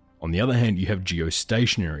 On the other hand, you have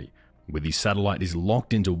geostationary, where the satellite is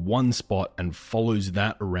locked into one spot and follows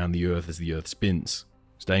that around the Earth as the Earth spins,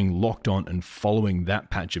 staying locked on and following that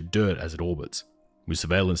patch of dirt as it orbits, with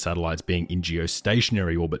surveillance satellites being in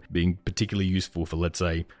geostationary orbit being particularly useful for, let's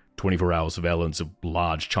say, 24-hour surveillance of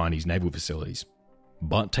large Chinese naval facilities.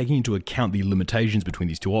 But taking into account the limitations between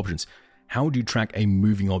these two options, how would you track a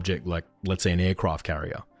moving object like, let's say, an aircraft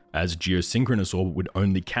carrier? as geosynchronous orbit would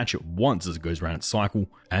only catch it once as it goes around its cycle,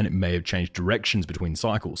 and it may have changed directions between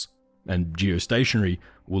cycles. And geostationary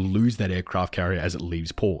will lose that aircraft carrier as it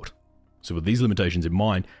leaves port. So with these limitations in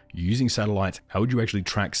mind, using satellites, how would you actually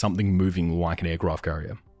track something moving like an aircraft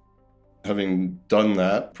carrier? Having done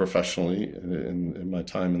that professionally in my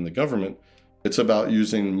time in the government, it's about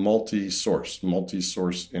using multi-source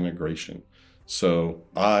integration. So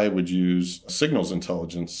I would use signals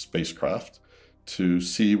intelligence spacecraft to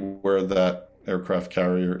see where that aircraft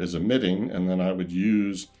carrier is emitting, and then I would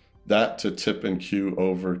use that to tip and cue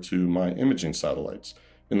over to my imaging satellites.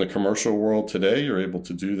 In the commercial world today, you're able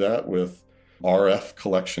to do that with RF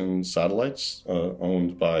collection satellites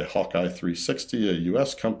owned by Hawkeye 360, a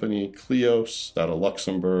U.S. company, Cleos out of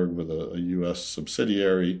Luxembourg with a U.S.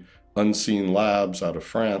 subsidiary, Unseen Labs out of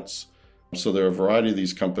France. So there are a variety of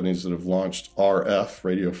these companies that have launched RF,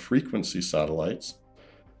 radio frequency satellites.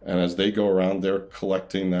 And as they go around, they're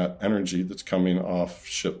collecting that energy that's coming off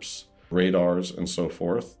ships, radars, and so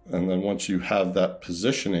forth. And then once you have that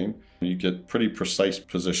positioning, you get pretty precise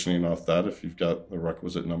positioning off that if you've got the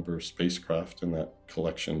requisite number of spacecraft in that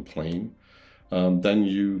collection plane. Then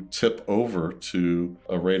you tip over to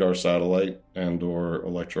a radar satellite and or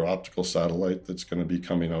electro-optical satellite that's going to be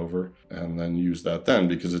coming over, and then use that then,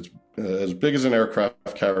 because it's as big as an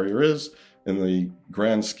aircraft carrier is, in the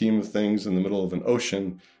grand scheme of things in the middle of an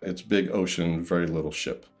ocean, it's big ocean, very little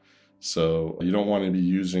ship. So you don't want to be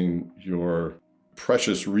using your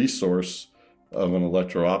precious resource of an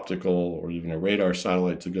electro-optical or even a radar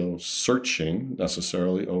satellite to go searching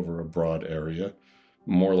necessarily over a broad area.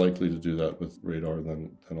 More likely to do that with radar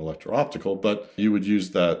than electro-optical, but you would use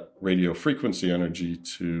that radio frequency energy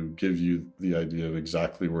to give you the idea of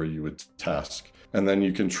exactly where you would task. And then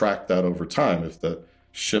you can track that over time. If the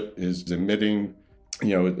ship is emitting,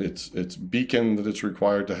 its beacon that it's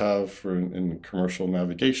required to have for in commercial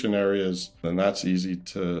navigation areas, then that's easy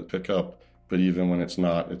to pick up. But even when it's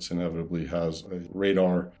not, it inevitably has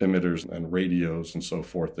radar emitters and radios and so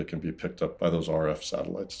forth that can be picked up by those RF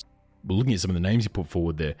satellites. But looking at some of the names you put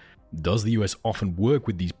forward there, does the US often work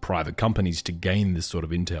with these private companies to gain this sort of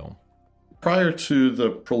intel? Prior to the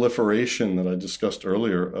proliferation that I discussed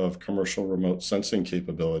earlier of commercial remote sensing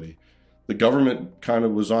capability, the government kind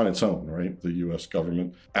of was on its own, right? The US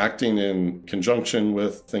government acting in conjunction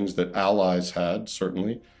with things that allies had,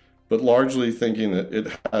 certainly, but largely thinking that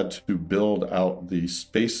it had to build out the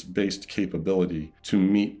space-based capability to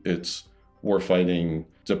meet its warfighting,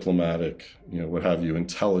 diplomatic, what have you,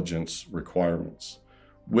 intelligence requirements.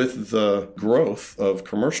 With the growth of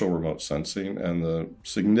commercial remote sensing and the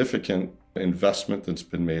significant investment that's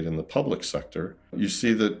been made in the public sector, you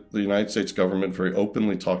see that the United States government very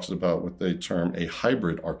openly talks about what they term a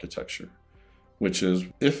hybrid architecture, which is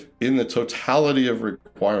if in the totality of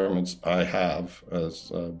requirements I have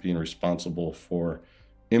as being responsible for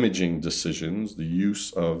imaging decisions, the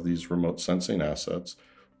use of these remote sensing assets,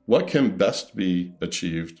 what can best be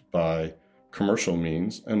achieved by commercial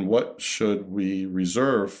means, and what should we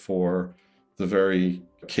reserve for the very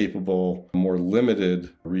capable, more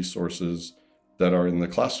limited resources that are in the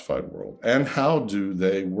classified world? And how do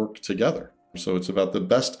they work together? So it's about the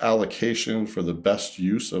best allocation for the best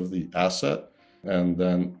use of the asset, and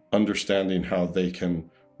then understanding how they can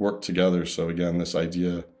work together. So again, this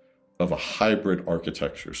idea of a hybrid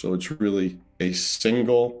architecture. So it's really a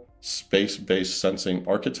single space-based sensing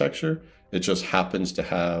architecture. It just happens to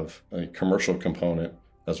have a commercial component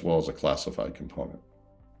as well as a classified component.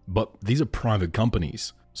 But these are private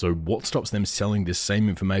companies. So what stops them selling this same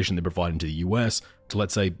information they're providing to the US to,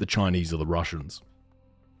 let's say, the Chinese or the Russians?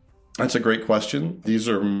 That's a great question. These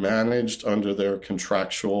are managed under their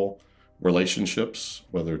contractual relationships,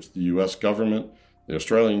 whether it's the US government, the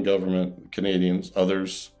Australian government, Canadians,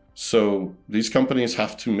 others. So these companies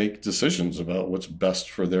have to make decisions about what's best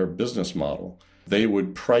for their business model. They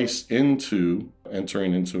would price into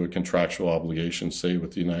entering into a contractual obligation, say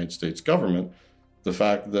with the United States government, the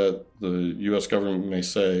fact that the US government may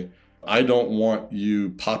say, I don't want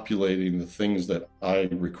you populating the things that I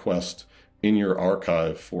request in your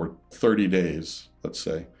archive for 30 days, let's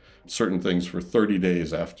say, certain things for 30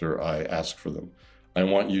 days after I ask for them. I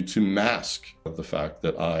want you to mask the fact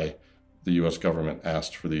that the US government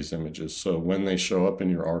asked for these images. So when they show up in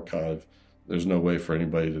your archive, there's no way for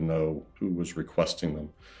anybody to know who was requesting them.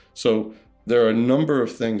 So there are a number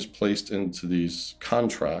of things placed into these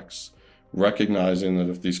contracts, recognizing that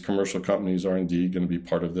if these commercial companies are indeed going to be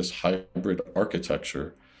part of this hybrid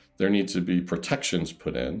architecture, There need to be protections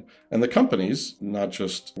put in. And the companies, not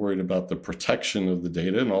just worried about the protection of the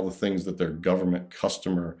data and all the things that their government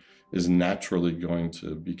customer is naturally going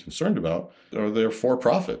to be concerned about, are they're for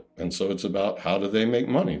profit. And so it's about how do they make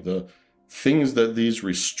money? The things that these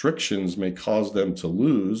restrictions may cause them to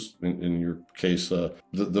lose, in your case, the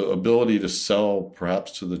ability to sell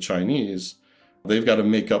perhaps to the Chinese, they've got to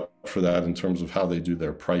make up for that in terms of how they do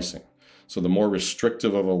their pricing. So the more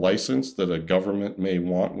restrictive of a license that a government may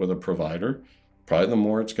want with a provider, probably the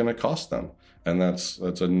more it's going to cost them. And that's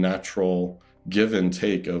a natural give and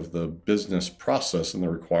take of the business process and the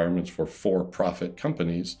requirements for profit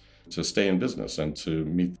companies to stay in business and to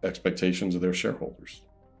meet expectations of their shareholders.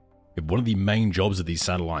 If one of the main jobs of these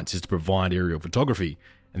satellites is to provide aerial photography,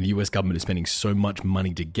 and the US government is spending so much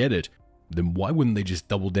money to get it, then why wouldn't they just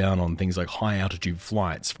double down on things like high altitude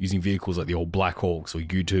flights using vehicles like the old Black Hawks or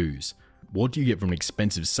U-2s? What do you get from an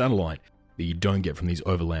expensive satellite that you don't get from these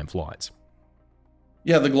overland flights?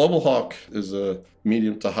 Yeah, the Global Hawk is a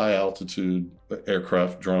medium to high altitude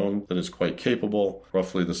aircraft drone that is quite capable,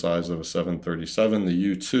 roughly the size of a 737. The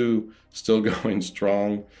U-2 still going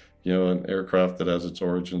strong, an aircraft that has its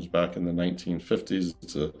origins back in the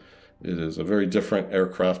 1950s. It is a very different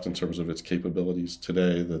aircraft in terms of its capabilities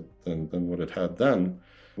today than what it had then.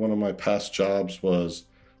 One of my past jobs was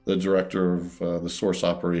the director of the Source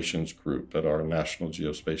Operations Group at our National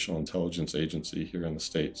Geospatial Intelligence Agency here in the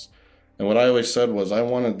States. And what I always said was I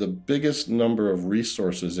wanted the biggest number of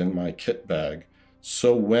resources in my kit bag,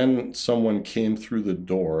 so when someone came through the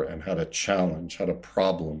door and had a challenge, had a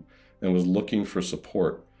problem, and was looking for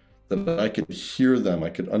support, that I could hear them, I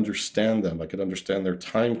could understand them, I could understand their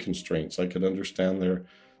time constraints, I could understand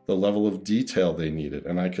the level of detail they needed,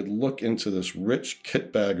 and I could look into this rich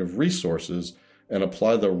kit bag of resources and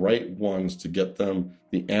apply the right ones to get them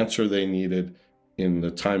the answer they needed in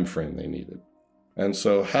the time frame they needed. And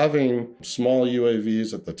so having small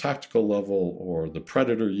UAVs at the tactical level or the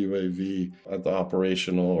Predator UAV at the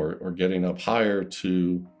operational or getting up higher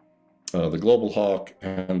to the Global Hawk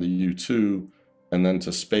and the U-2 and then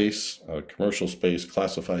to space, commercial space,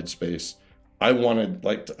 classified space, I wanted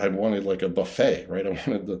like a buffet, right? I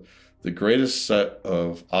wanted the greatest set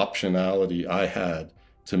of optionality I had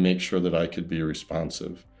to make sure that I could be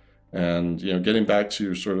responsive. And, getting back to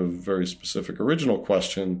your sort of very specific original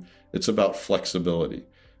question, it's about flexibility.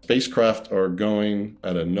 Spacecraft are going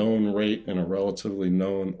at a known rate in a relatively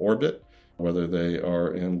known orbit, whether they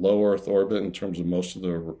are in low Earth orbit in terms of most of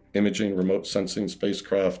the imaging remote sensing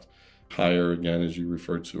spacecraft, higher, again, as you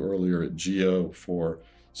referred to earlier, at GEO for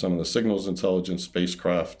some of the signals intelligence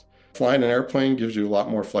spacecraft. Flying an airplane gives you a lot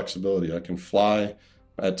more flexibility. I can fly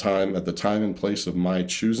at the time and place of my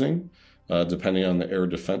choosing, depending on the air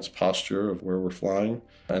defense posture of where we're flying.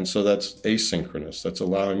 And so that's asynchronous. That's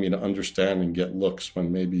allowing me to understand and get looks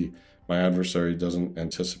when maybe my adversary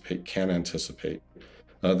can anticipate.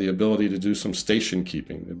 The ability to do some station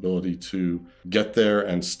keeping, the ability to get there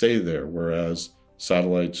and stay there, whereas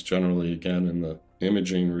satellites generally, again, in the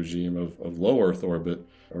imaging regime of low Earth orbit,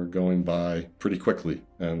 are going by pretty quickly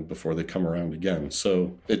and before they come around again.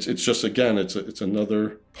 So it's just, again, it's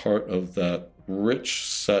another part of that rich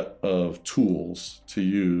set of tools to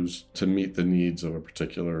use to meet the needs of a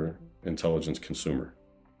particular intelligence consumer.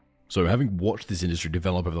 So having watched this industry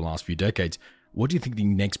develop over the last few decades, what do you think the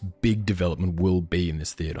next big development will be in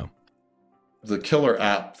this theater? The killer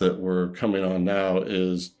app that we're coming on now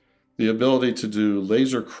is the ability to do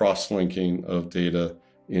laser cross-linking of data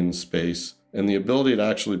in space and the ability to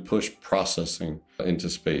actually push processing into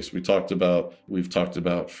space. We've talked about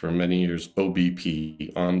for many years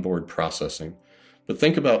OBP, onboard processing. But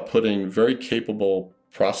think about putting very capable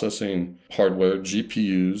processing hardware,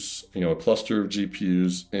 GPUs, a cluster of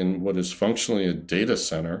GPUs in what is functionally a data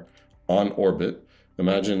center on orbit.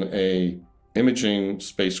 Imagine a imaging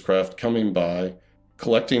spacecraft coming by,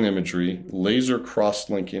 collecting imagery, laser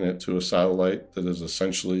cross-linking it to a satellite that is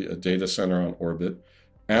essentially a data center on orbit,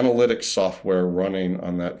 analytics software running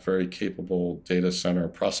on that very capable data center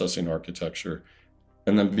processing architecture,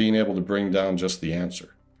 and then being able to bring down just the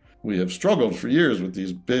answer. We have struggled for years with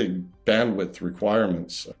these big bandwidth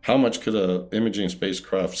requirements. How much could an imaging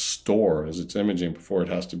spacecraft store as it's imaging before it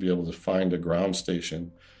has to be able to find a ground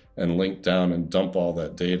station and link down and dump all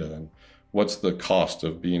that data? And what's the cost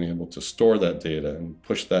of being able to store that data and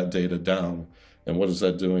push that data down? And what is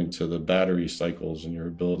that doing to the battery cycles and your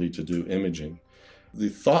ability to do imaging? The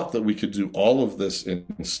thought that we could do all of this in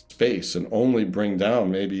space and only bring down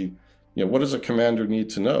maybe, what does a commander need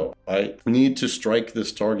to know? I need to strike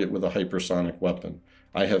this target with a hypersonic weapon.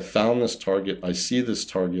 I have found this target. I see this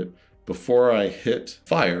target. Before I hit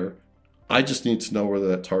fire, I just need to know whether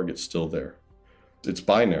that target's still there. It's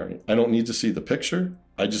binary. I don't need to see the picture.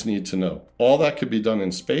 I just need to know. All that could be done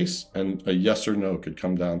in space, and a yes or no could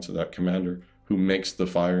come down to that commander who makes the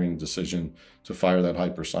firing decision to fire that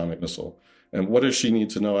hypersonic missile. And what does she need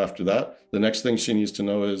to know after that? The next thing she needs to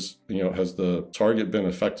know is, has the target been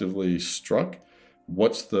effectively struck?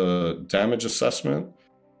 What's the damage assessment?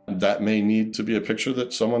 That may need to be a picture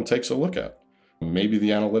that someone takes a look at. Maybe the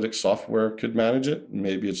analytics software could manage it.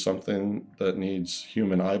 Maybe it's something that needs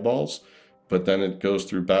human eyeballs, but then it goes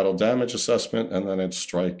through battle damage assessment, and then it's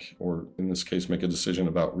strike, or in this case, make a decision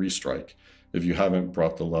about restrike if you haven't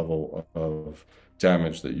brought the level of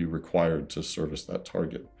damage that you required to service that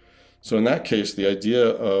target. So in that case, the idea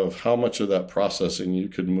of how much of that processing you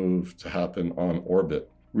could move to happen on orbit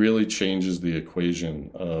really changes the equation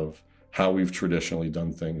of how we've traditionally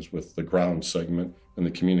done things with the ground segment and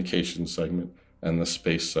the communications segment and the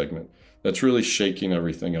space segment. That's really shaking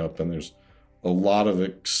everything up, and there's a lot of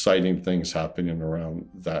exciting things happening around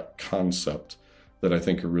that concept that I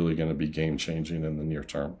think are really going to be game-changing in the near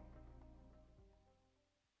term.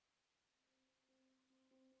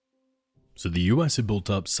 So the US have built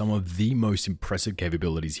up some of the most impressive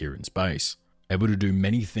capabilities here in space, able to do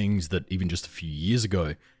many things that even just a few years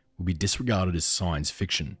ago would be disregarded as science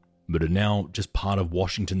fiction, but are now just part of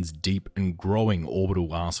Washington's deep and growing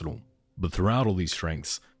orbital arsenal. But throughout all these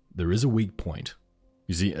strengths, there is a weak point.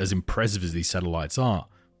 You see, as impressive as these satellites are,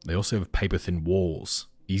 they also have paper-thin walls,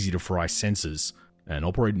 easy to fry sensors, and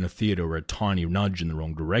operate in a theater where a tiny nudge in the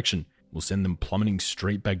wrong direction will send them plummeting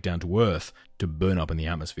straight back down to Earth to burn up in the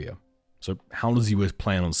atmosphere. So how does the US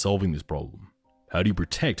plan on solving this problem? How do you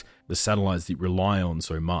protect the satellites that you rely on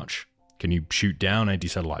so much? Can you shoot down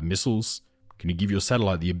anti-satellite missiles? Can you give your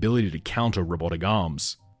satellite the ability to counter robotic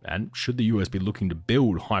arms? And should the US be looking to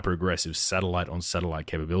build hyper-aggressive satellite-on-satellite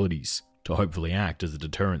capabilities to hopefully act as a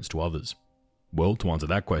deterrence to others? Well, to answer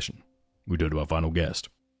that question, we turn to our final guest.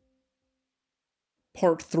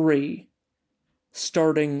 Part 3.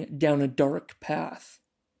 Starting down a dark path.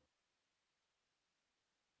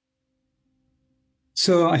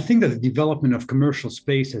 So I think that the development of commercial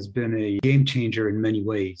space has been a game changer in many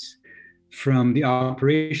ways. From the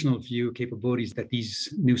operational view, capabilities that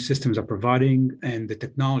these new systems are providing and the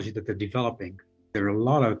technology that they're developing. There are a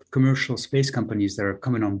lot of commercial space companies that are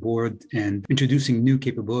coming on board and introducing new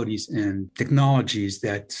capabilities and technologies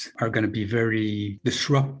that are going to be very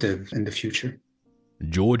disruptive in the future.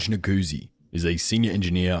 George Nkuzi is a senior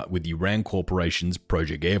engineer with the RAND Corporation's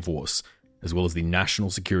Project Air Force, as well as the National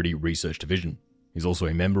Security Research Division. He's also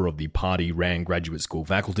a member of the Pardee RAND Graduate School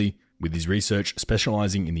faculty, with his research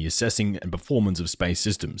specializing in the assessing and performance of space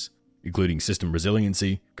systems, including system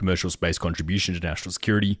resiliency, commercial space contribution to national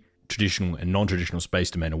security, traditional and non-traditional space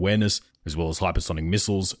domain awareness, as well as hypersonic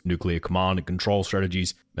missiles, nuclear command and control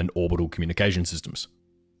strategies, and orbital communication systems.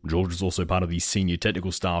 George is also part of the senior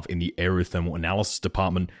technical staff in the Aerothermal Analysis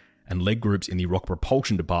Department and led groups in the Rocket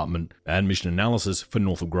Propulsion Department and Mission Analysis for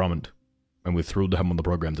Northrop Grumman. And we're thrilled to have him on the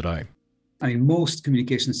program today. I mean, most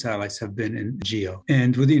communication satellites have been in GEO.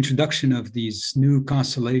 And with the introduction of these new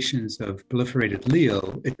constellations of proliferated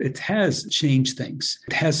LEO, it has changed things.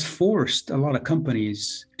 It has forced a lot of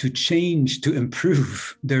companies to change, to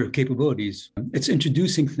improve their capabilities. It's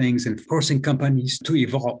introducing things and forcing companies to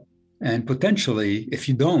evolve. And potentially, if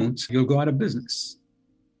you don't, you'll go out of business.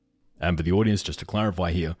 And for the audience, just to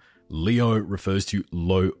clarify here, LEO refers to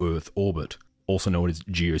low Earth orbit, also known as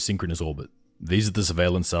geosynchronous orbit. These are the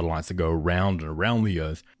surveillance satellites that go around and around the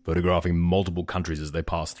Earth, photographing multiple countries as they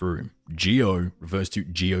pass through. GEO refers to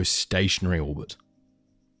geostationary orbit,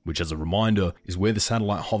 which, as a reminder, is where the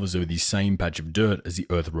satellite hovers over the same patch of dirt as the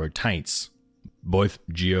Earth rotates. Both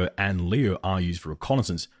GEO and LEO are used for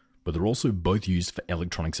reconnaissance, but they're also both used for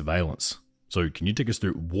electronic surveillance. So can you take us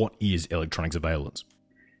through what is electronic surveillance?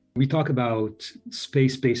 We talk about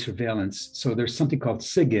space-based surveillance. So there's something called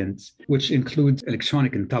SIGINT, which includes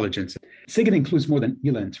electronic intelligence. SIGINT includes more than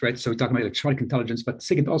ELINT, right? So we talk about electronic intelligence, but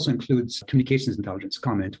SIGINT also includes communications intelligence,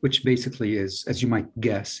 COMINT, which basically is, as you might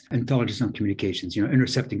guess, intelligence on communications,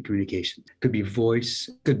 intercepting communication. Could be voice,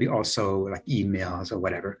 could be also like emails or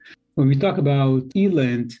whatever. When we talk about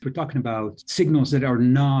ELINT, we're talking about signals that are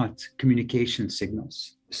not communication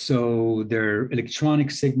signals. So they're electronic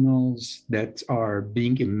signals that are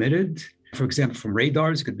being emitted, for example, from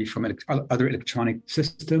radars, it could be from other electronic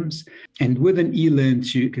systems. And within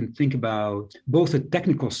ELINT, you can think about both the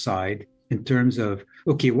technical side in terms of,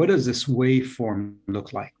 okay, what does this waveform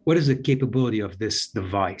look like? What is the capability of this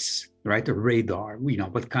device, right? A radar,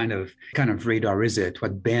 what kind of radar is it?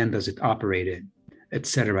 What band does it operate in? Et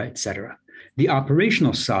cetera, et cetera. The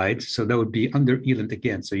operational side, so that would be under ELINT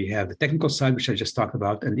again. So you have the technical side, which I just talked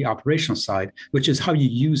about, and the operational side, which is how you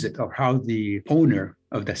use it or how the owner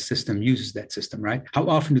of that system uses that system, right? How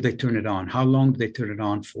often do they turn it on? How long do they turn it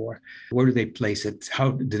on for? Where do they place it?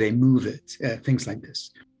 How do they move it? Things like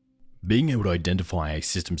this. Being able to identify a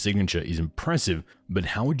system signature is impressive, but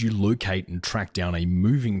how would you locate and track down a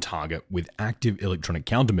moving target with active electronic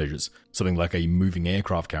countermeasures, something like a moving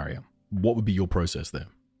aircraft carrier? What would be your process there?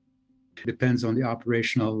 It depends on the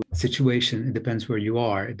operational situation. It depends where you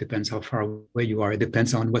are. It depends how far away you are. It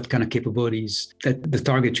depends on what kind of capabilities that the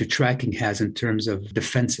target you're tracking has in terms of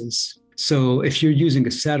defenses. So if you're using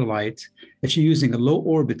a satellite, if you're using a low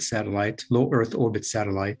Earth orbit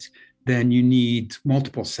satellite, then you need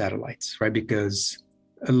multiple satellites, right? Because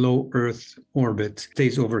a low Earth orbit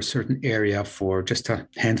stays over a certain area for just a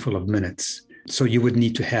handful of minutes. So you would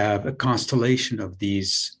need to have a constellation of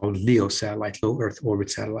these LEO satellites, low Earth orbit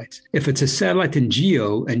satellites. If it's a satellite in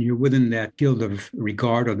GEO and you're within that field of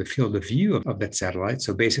regard or the field of view of that satellite,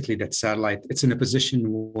 so basically that satellite, it's in a position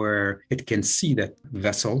where it can see that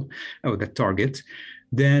vessel or the target,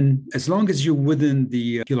 then as long as you're within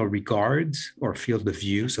the field of regard or field of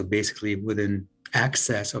view, so basically within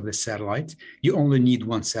access of the satellite, you only need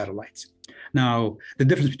one satellite. Now, the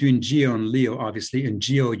difference between GEO and LEO, obviously, in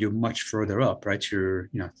GEO, you're much further up, right? You're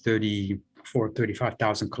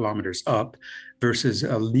 35,000 kilometers up versus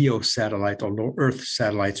a LEO satellite or low Earth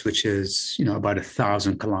satellites, which is, about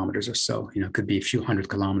 1,000 kilometers or so. It could be a few hundred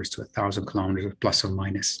kilometers to 1,000 kilometers plus or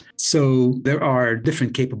minus. So there are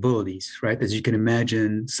different capabilities, right? As you can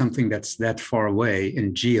imagine, something that's that far away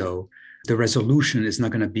in GEO, the resolution is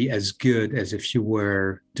not going to be as good as if you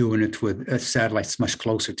were doing it with a satellite that's much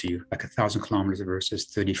closer to you, like 1,000 kilometers versus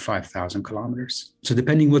 35,000 kilometers. So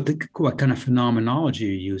depending what kind of phenomenology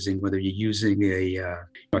you're using, whether you're using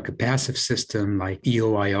a passive system like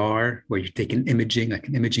EOIR, where you're taking imaging, like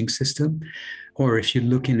an imaging system, or if you're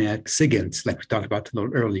looking at SIGINT, like we talked about a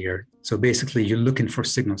little earlier. So basically, you're looking for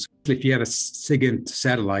signals. If you have a SIGINT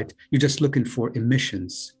satellite, you're just looking for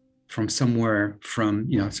emissions from somewhere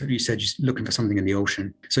so you said you're looking for something in the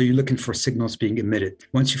ocean. So you're looking for signals being emitted.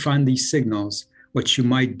 Once you find these signals, what you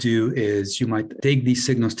might do is you might take these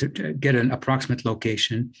signals to get an approximate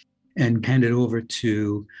location and hand it over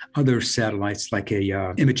to other satellites, like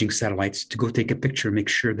imaging satellites, to go take a picture, make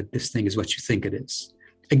sure that this thing is what you think it is.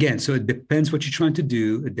 Again, so it depends what you're trying to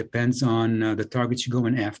do. It depends on the targets you're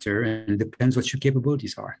going after, and it depends what your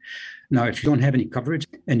capabilities are. Now, if you don't have any coverage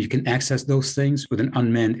and you can access those things with an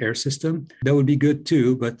unmanned air system, that would be good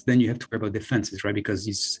too, but then you have to worry about defenses, right? Because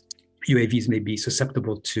these UAVs may be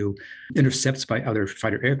susceptible to intercepts by other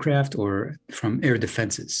fighter aircraft or from air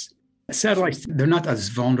defenses. Satellites, they're not as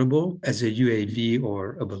vulnerable as a UAV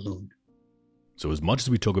or a balloon. So as much as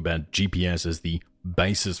we talk about GPS as the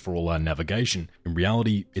basis for all our navigation, in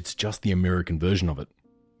reality, it's just the American version of it.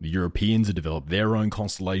 The Europeans have developed their own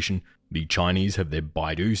constellation, the Chinese have their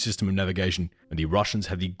Baidu system of navigation, and the Russians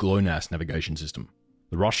have the GLONASS navigation system.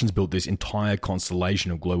 The Russians built this entire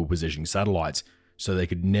constellation of global positioning satellites so they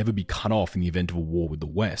could never be cut off in the event of a war with the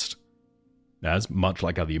West. As, much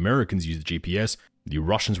like how the Americans use the GPS, the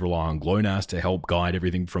Russians rely on GLONASS to help guide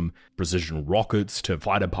everything from precision rockets to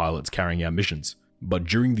fighter pilots carrying out missions. But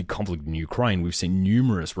during the conflict in Ukraine, we've seen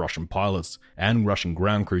numerous Russian pilots and Russian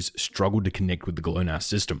ground crews struggle to connect with the GLONASS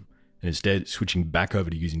system, and instead switching back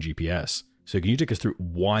over to using GPS. So can you take us through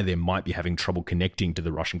why they might be having trouble connecting to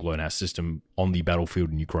the Russian GLONASS system on the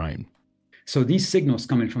battlefield in Ukraine? So these signals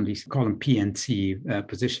coming from these, call them PNT,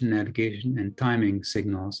 position, navigation, and timing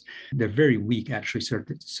signals, they're very weak actually,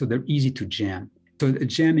 so they're easy to jam. So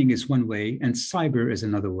jamming is one way, and cyber is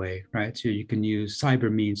another way, right? So you can use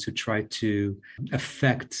cyber means to try to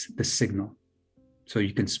affect the signal. So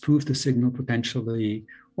you can spoof the signal potentially,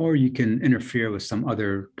 or you can interfere with some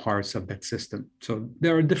other parts of that system. So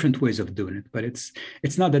there are different ways of doing it, but it's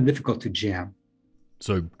not that difficult to jam.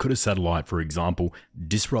 So could a satellite, for example,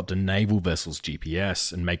 disrupt a naval vessel's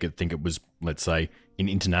GPS and make it think it was, let's say, in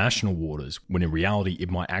international waters, when in reality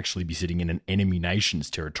it might actually be sitting in an enemy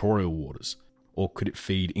nation's territorial waters? Or could it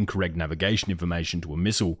feed incorrect navigation information to a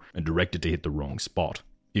missile and direct it to hit the wrong spot?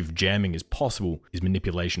 If jamming is possible, is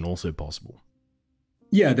manipulation also possible?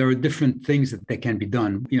 Yeah, there are different things that can be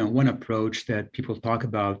done. One approach that people talk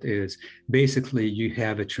about is basically you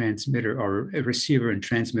have a transmitter or a receiver and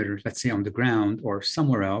transmitter, let's say on the ground or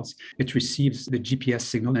somewhere else. It receives the GPS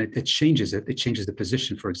signal and it changes it. It changes the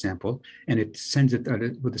position, for example, and it sends it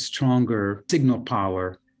with a stronger signal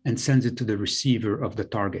power and sends it to the receiver of the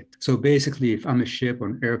target. So basically, if I'm a ship or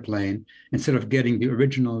an airplane, instead of getting the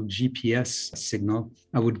original GPS signal,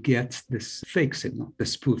 I would get this fake signal, the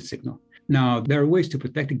spoof signal. Now, there are ways to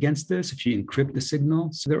protect against this if you encrypt the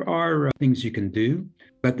signal. So there are things you can do,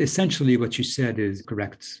 but essentially what you said is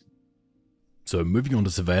correct. So moving on to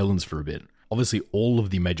surveillance for a bit. Obviously, all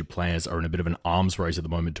of the major players are in a bit of an arms race at the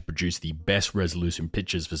moment to produce the best resolution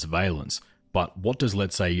pictures for surveillance. But what does,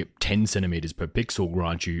 let's say, 10 centimeters per pixel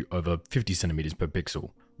grant you over 50 centimeters per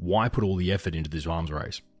pixel? Why put all the effort into this arms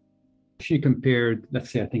race? If you compared, let's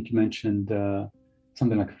say, I think you mentioned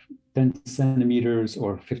something like 10 centimeters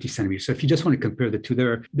or 50 centimeters. So if you just want to compare the two,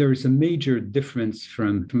 there is a major difference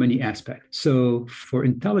from many aspects. So for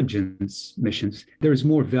intelligence missions, there is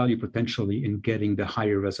more value potentially in getting the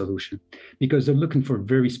higher resolution because they're looking for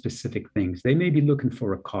very specific things. They may be looking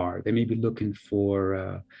for a car. They may be looking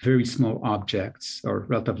for very small objects or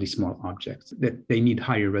relatively small objects that they need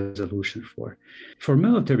higher resolution for. For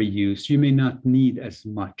military use, you may not need as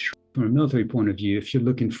much. From a military point of view, if you're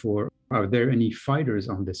looking for, are there any fighters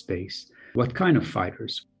on this base? What kind of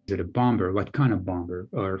fighters? Is it a bomber? What kind of bomber?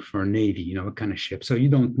 Or for a Navy, what kind of ship? So you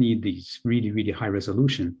don't need these really, really high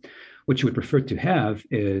resolution. What you would prefer to have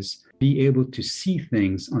is be able to see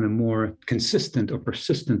things on a more consistent or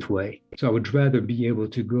persistent way. So I would rather be able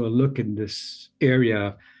to go look in this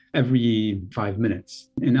area every 5 minutes.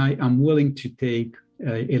 And I'm willing to take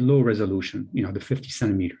a low resolution, the 50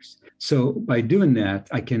 centimeters. So by doing that,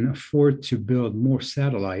 I can afford to build more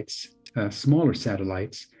satellites, smaller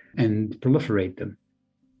satellites, and proliferate them.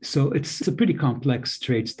 So it's a pretty complex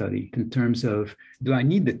trade study in terms of, do I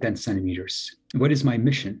need the 10 centimeters? What is my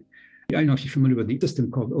mission? I don't know if you're familiar with the system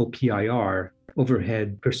called OPIR,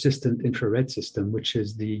 Overhead Persistent Infrared System, which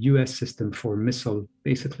is the US system for missile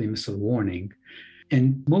warning.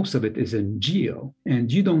 And most of it is in GEO.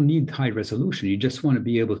 And you don't need high resolution. You just want to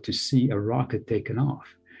be able to see a rocket taken off.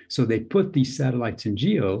 So they put these satellites in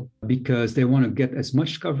GEO because they want to get as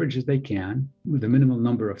much coverage as they can with a minimal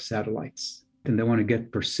number of satellites. And they want to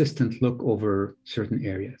get persistent look over certain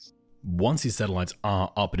areas. Once these satellites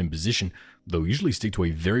are up and in position, they'll usually stick to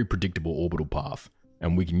a very predictable orbital path.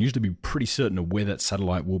 And we can usually be pretty certain of where that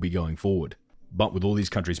satellite will be going forward. But with all these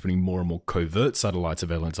countries putting more and more covert satellite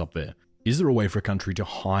surveillance up there, is there a way for a country to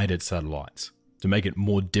hide its satellites, to make it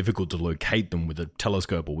more difficult to locate them with a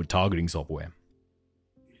telescope or with targeting software?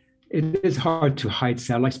 It is hard to hide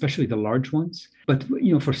satellites, especially the large ones. But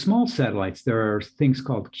for small satellites, there are things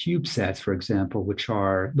called CubeSats, for example, which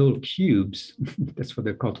are little cubes. That's what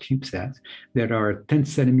they're called, CubeSats, that are 10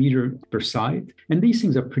 centimeter per side. And these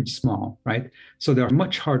things are pretty small, right? So they're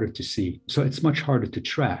much harder to see. So it's much harder to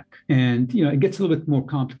track. And it gets a little bit more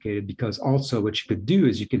complicated because also what you could do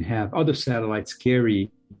is you can have other satellites carry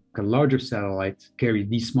a larger satellite, carry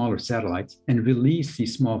these smaller satellites, and release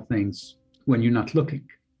these small things when you're not looking.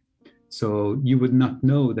 So you would not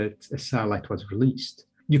know that a satellite was released.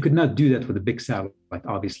 You could not do that with a big satellite,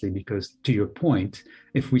 obviously, because to your point,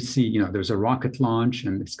 if we see, there's a rocket launch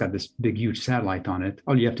and it's got this big, huge satellite on it,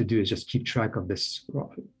 all you have to do is just keep track of this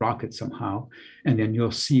rocket somehow. And then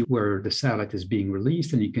you'll see where the satellite is being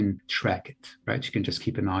released and you can track it, right? You can just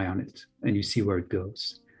keep an eye on it and you see where it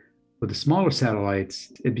goes. With the smaller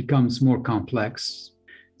satellites, it becomes more complex.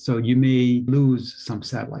 So you may lose some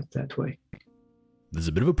satellites that way. There's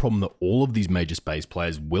a bit of a problem that all of these major space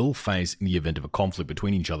players will face in the event of a conflict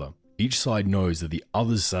between each other. Each side knows that the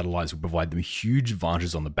other's satellites will provide them huge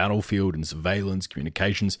advantages on the battlefield and surveillance,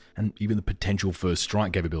 communications, and even the potential first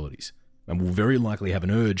strike capabilities, and will very likely have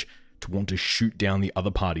an urge to want to shoot down the other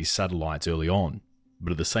party's satellites early on.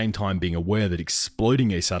 But at the same time being aware that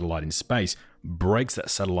exploding a satellite in space breaks that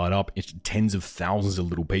satellite up into tens of thousands of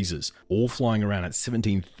little pieces, all flying around at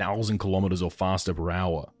 17,000 kilometers or faster per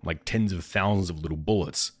hour, like tens of thousands of little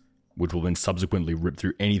bullets, which will then subsequently rip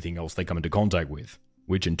through anything else they come into contact with,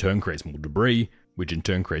 which in turn creates more debris, which in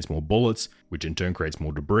turn creates more bullets, which in turn creates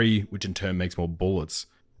more debris, which in turn makes more bullets.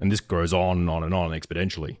 And this goes on and on and on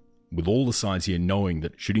exponentially. With all the sides here knowing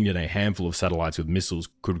that shooting down a handful of satellites with missiles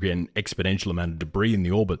could create an exponential amount of debris in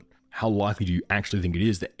the orbit, how likely do you actually think it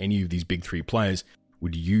is that any of these big three players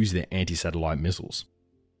would use their anti-satellite missiles?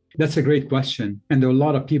 That's a great question. And there are a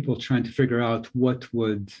lot of people trying to figure out what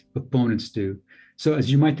would opponents do. So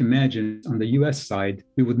as you might imagine, on the US side,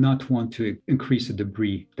 we would not want to increase the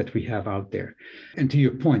debris that we have out there. And to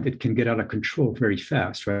your point, it can get out of control very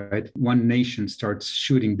fast, right? One nation starts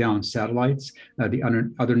shooting down satellites.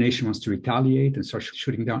 The other nation wants to retaliate and start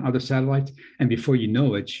shooting down other satellites. And before you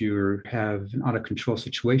know it, you have an out of control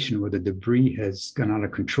situation where the debris has gone out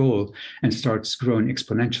of control and starts growing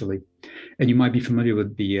exponentially. And you might be familiar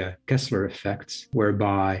with the Kessler effects,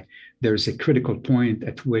 whereby there's a critical point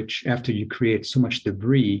at which, after you create so much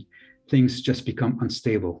debris, things just become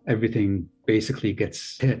unstable. Everything basically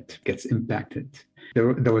gets hit, gets impacted.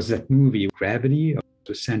 There was that movie, Gravity.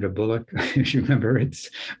 with Sandra Bullock, if you remember, it's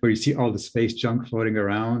where you see all the space junk floating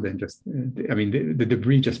around and just, the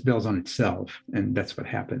debris just builds on itself, and that's what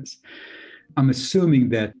happens. I'm assuming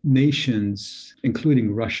that nations,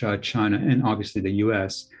 including Russia, China, and obviously the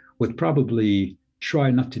US, would probably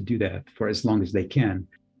try not to do that for as long as they can.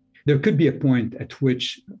 There could be a point at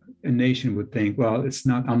which a nation would think, well,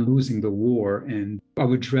 I'm losing the war, and I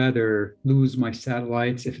would rather lose my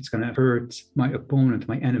satellites if it's going to hurt my opponent,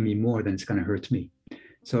 my enemy, more than it's going to hurt me.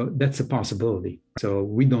 So that's a possibility. So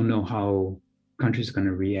we don't know how countries are going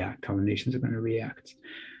to react, how nations are going to react.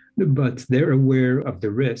 But they're aware of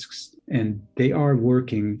the risks, and they are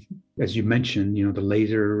working, as you mentioned, the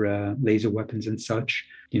laser weapons and such.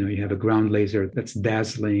 You have a ground laser that's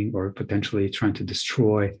dazzling or potentially trying to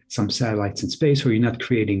destroy some satellites in space, or you're not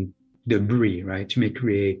creating debris, right?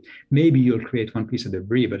 Maybe you'll create one piece of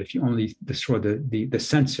debris, but if you only destroy the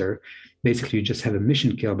sensor, basically you just have a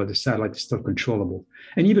mission kill, but the satellite is still controllable.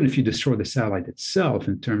 And even if you destroy the satellite itself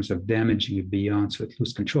in terms of damaging it beyond so it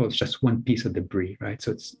loses control, it's just one piece of debris, right?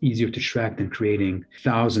 So it's easier to track than creating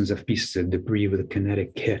thousands of pieces of debris with a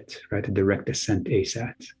kinetic hit, right? A direct ascent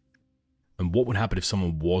ASAT. And what would happen if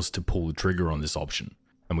someone was to pull the trigger on this option,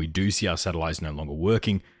 and we do see our satellites no longer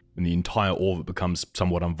working, and the entire orbit becomes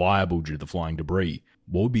somewhat unviable due to the flying debris?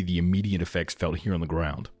 What would be the immediate effects felt here on the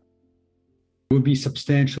ground? It would be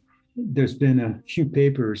substantial. There's been a few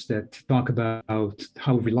papers that talk about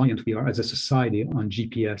how reliant we are as a society on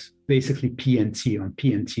GPS, basically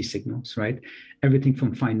PNT signals, right? Everything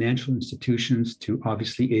from financial institutions to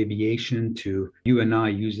obviously aviation to you and I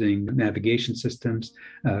using navigation systems,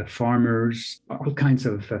 farmers, all kinds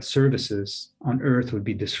of services on Earth would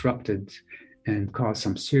be disrupted and cause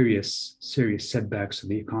some serious setbacks to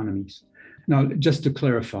the economies. Now, just to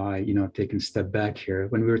clarify, taking a step back here,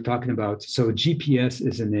 when we were talking about, so GPS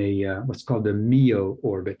is in a what's called the MEO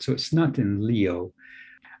orbit. So it's not in LEO.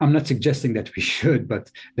 I'm not suggesting that we should,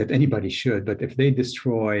 but that anybody should. But if they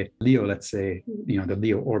destroy LEO, let's say, the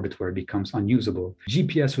LEO orbit where it becomes unusable,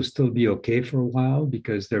 GPS will still be okay for a while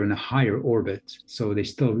because they're in a higher orbit. So they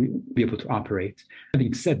still be able to operate.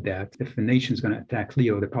 Having said that, if a nation is going to attack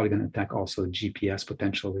LEO, they're probably going to attack also GPS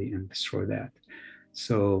potentially and destroy that.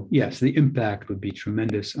 So yes, the impact would be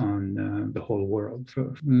tremendous on the whole world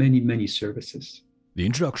for many, many services. The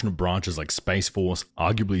introduction of branches like Space Force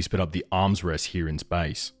arguably sped up the arms race here in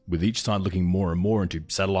space, with each side looking more and more into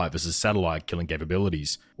satellite versus satellite killing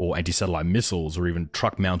capabilities, or anti-satellite missiles, or even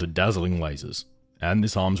truck-mounted dazzling lasers. And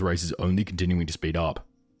this arms race is only continuing to speed up.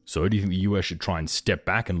 So do you think the US should try and step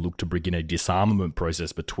back and look to begin a disarmament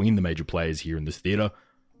process between the major players here in this theatre?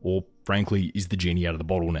 Or, frankly, is the genie out of the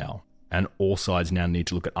bottle now, and all sides now need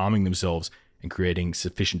to look at arming themselves and creating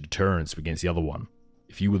sufficient deterrence against the other one?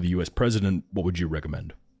 If you were the US president, what would you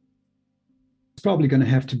recommend? It's probably going to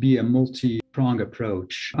have to be a multi-pronged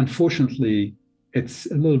approach. Unfortunately, it's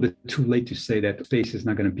a little bit too late to say that space is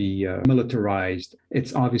not going to be militarized.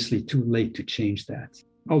 It's obviously too late to change that.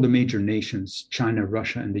 All the major nations, China,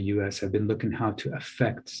 Russia, and the US, have been looking how to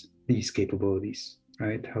affect these capabilities,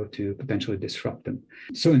 right? How to potentially disrupt them.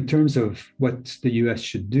 So in terms of what the US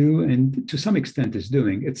should do, and to some extent is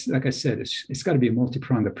doing, it's like I said, it's got to be a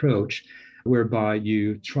multi-pronged approach, whereby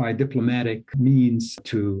you try diplomatic means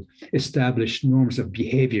to establish norms of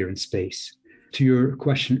behavior in space. To your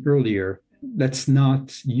question earlier, let's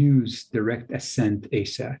not use direct ascent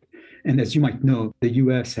ASAT. And as you might know, the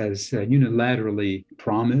US has unilaterally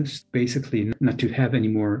promised basically not to have any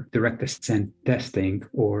more direct ascent testing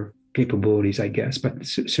or capabilities, I guess, but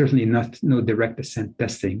certainly no direct ascent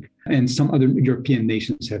testing. And some other European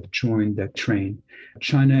nations have joined that train.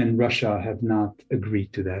 China and Russia have not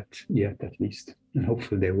agreed to that yet, at least, and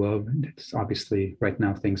hopefully they will. It's obviously, right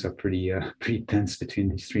now, things are pretty tense between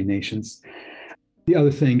these three nations. The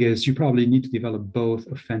other thing is you probably need to develop both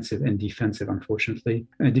offensive and defensive, unfortunately.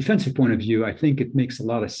 From a defensive point of view, I think it makes a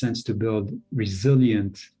lot of sense to build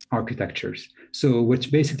resilient architectures. So what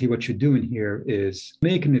you're doing here is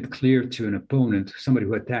making it clear to an opponent, somebody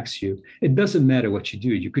who attacks you, it doesn't matter what you do.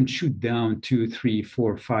 You can shoot down 2, 3,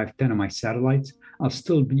 4, 5, 10 of my satellites. I'll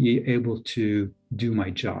still be able to do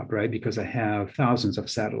my job, right? Because I have thousands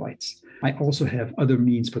of satellites. I also have other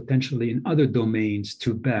means potentially in other domains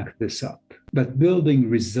to back this up. But building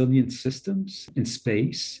resilient systems in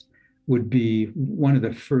space would be one of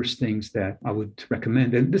the first things that I would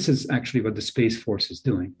recommend. And this is actually what the Space Force is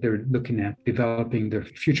doing. They're looking at developing their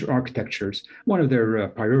future architectures. One of their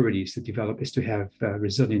priorities to develop is to have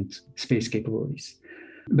resilient space capabilities.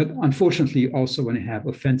 But unfortunately, also want to have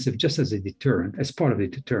offensive just as a deterrent, as part of the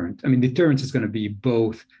deterrent. I mean, deterrence is going to be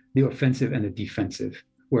both the offensive and the defensive,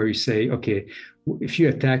 where you say, okay, if you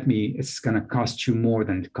attack me, it's going to cost you more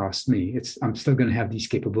than it cost me. I'm still going to have these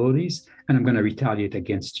capabilities, and I'm going to retaliate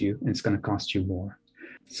against you, and it's going to cost you more.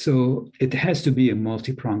 So it has to be a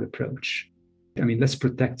multi-pronged approach. I mean, let's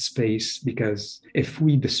protect space, because if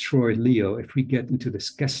we destroy LEO, if we get into this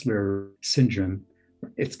Kessler syndrome,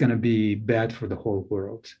 it's going to be bad for the whole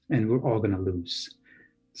world, and we're all going to lose.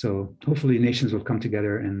 So hopefully nations will come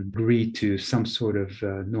together and agree to some sort of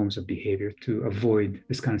norms of behavior to avoid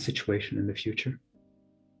this kind of situation in the future.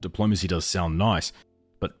 Diplomacy does sound nice,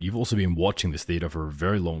 but you've also been watching this theater for a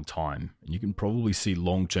very long time, and you can probably see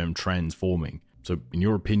long-term trends forming. So in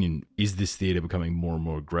your opinion, is this theater becoming more and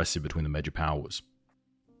more aggressive between the major powers?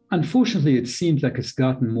 Unfortunately, it seems like it's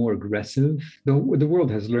gotten more aggressive. The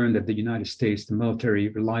world has learned that the United States, the military,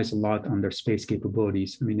 relies a lot on their space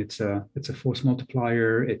capabilities. I mean, it's a force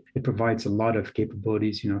multiplier. It provides a lot of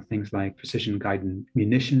capabilities, things like precision-guided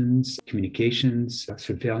munitions, communications,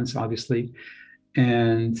 surveillance, obviously.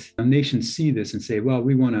 And nations see this and say, well,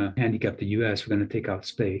 we want to handicap the US, we're going to take out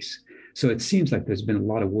space. So it seems like there's been a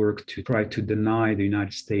lot of work to try to deny the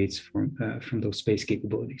United States from those space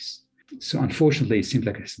capabilities. So unfortunately, it seems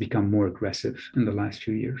like it's become more aggressive in the last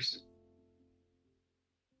few years.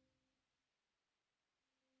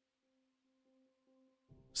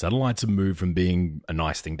 Satellites have moved from being a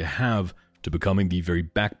nice thing to have to becoming the very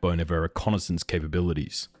backbone of our reconnaissance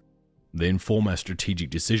capabilities. They inform our strategic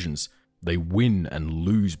decisions, they win and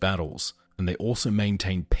lose battles, and they also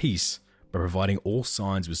maintain peace by providing all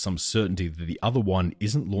sides with some certainty that the other one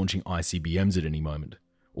isn't launching ICBMs at any moment,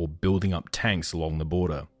 or building up tanks along the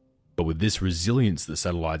border. But with this resilience that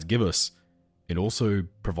satellites give us, it also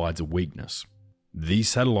provides a weakness. These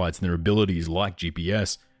satellites and their abilities, like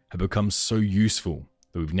GPS, have become so useful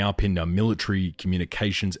that we've now pinned our military,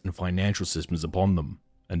 communications, and financial systems upon them.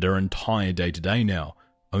 And our entire day-to-day now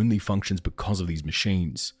only functions because of these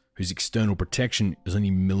machines, whose external protection is only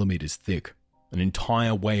millimeters thick. An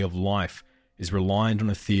entire way of life is reliant on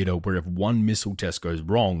a theater where if one missile test goes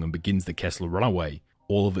wrong and begins the Kessler runaway,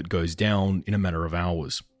 all of it goes down in a matter of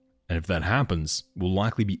hours. And if that happens, we'll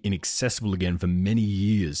likely be inaccessible again for many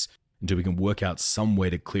years until we can work out some way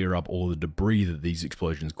to clear up all the debris that these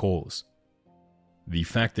explosions cause. The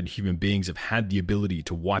fact that human beings have had the ability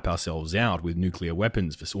to wipe ourselves out with nuclear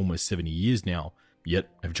weapons for almost 70 years now, yet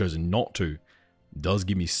have chosen not to, does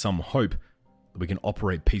give me some hope that we can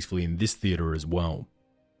operate peacefully in this theater as well.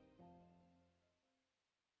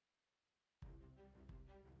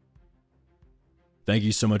 Thank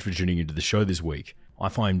you so much for tuning into the show this week. I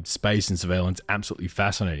find space and surveillance absolutely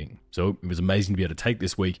fascinating, so it was amazing to be able to take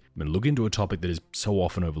this week and look into a topic that is so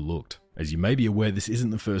often overlooked. As you may be aware, this isn't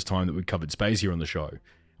the first time that we've covered space here on the show, and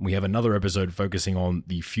we have another episode focusing on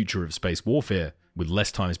the future of space warfare, with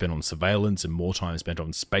less time spent on surveillance and more time spent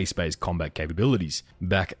on space-based combat capabilities,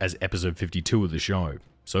 back as episode 52 of the show.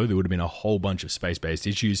 So there would have been a whole bunch of space-based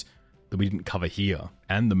issues that we didn't cover here,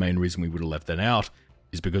 and the main reason we would have left that out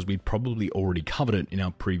is because we'd probably already covered it in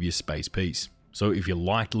our previous space piece. So if you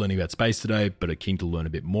liked learning about space today, but are keen to learn a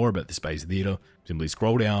bit more about the space theater, simply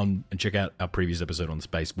scroll down and check out our previous episode on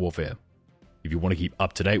space warfare. If you want to keep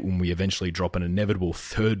up to date when we eventually drop an inevitable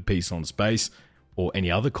third piece on space, or any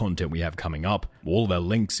other content we have coming up, all of our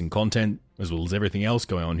links and content, as well as everything else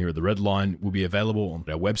going on here at the Red Line, will be available on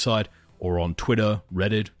our website or on Twitter,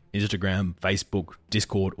 Reddit, Instagram, Facebook,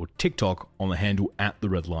 Discord, or TikTok on the handle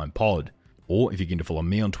 @TheRedLinePod. Or if you're going to follow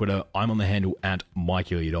me on Twitter, I'm on the handle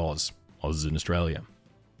 @MikeElliottOz. Oz is in Australia.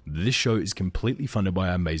 This show is completely funded by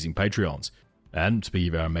our amazing Patreons. And speaking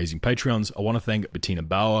of our amazing Patreons, I want to thank Bettina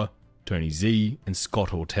Bauer, Tony Z, and Scott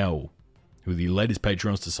Hortel, who are the latest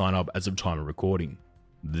Patreons to sign up as of time of recording.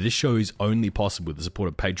 This show is only possible with the support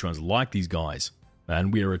of Patrons like these guys,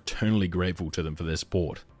 and we are eternally grateful to them for their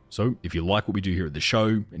support. So if you like what we do here at the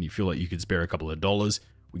show, and you feel like you could spare a couple of dollars,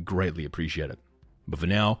 we greatly appreciate it. But for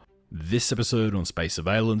now, this episode on space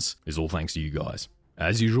surveillance is all thanks to you guys.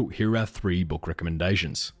 As usual, here are our 3 book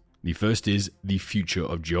recommendations. The first is The Future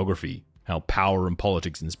of Geography, How Power and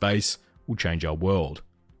Politics in Space Will Change Our World,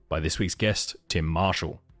 by this week's guest, Tim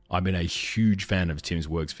Marshall. I've been a huge fan of Tim's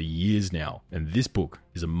works for years now, and this book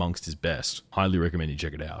is amongst his best. Highly recommend you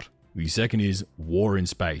check it out. The second is War in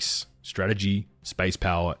Space, Strategy, Space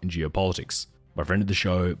Power, and Geopolitics, by friend of the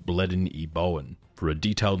show, Bledin E. Bowen, for a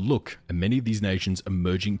detailed look at many of these nations'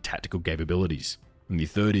 emerging tactical capabilities. And the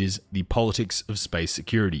third is The Politics of Space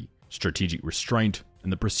Security, Strategic Restraint,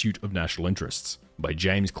 and the Pursuit of National Interests, by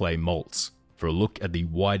James Clay Maltz, for a look at the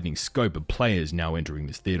widening scope of players now entering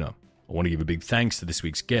this theatre. I want to give a big thanks to this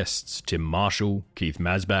week's guests, Tim Marshall, Keith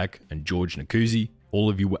Masbach, and George Nacuzzi. All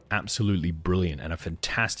of you were absolutely brilliant and a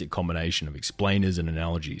fantastic combination of explainers and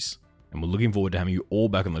analogies. and we're looking forward to having you all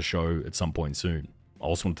back on the show at some point soon. I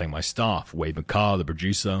also want to thank my staff, Wade McCarr, the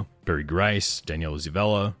producer, Perry Grace, Daniela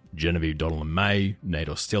Zivella, Genevieve Donald-May, Nate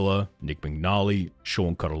Ostiller, Nick McNally,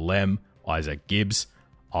 Sean Cotterlem, Isaac Gibbs,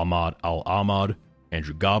 Ahmad Al-Ahmad,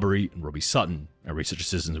 Andrew Garbery, and Robbie Sutton, our research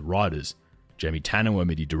assistants and writers, Jamie Tanner, our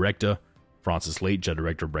media director, Francis Leach, our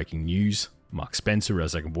director of breaking news, Mark Spencer, our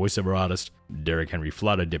second voiceover artist, Derek Henry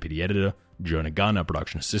Flood, our deputy editor, Jonah Gunn, our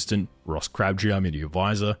production assistant, Ross Crabtree, our media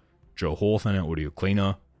advisor, Joe Hawthorne, our audio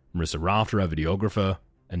cleaner, Marissa Rafter, our videographer,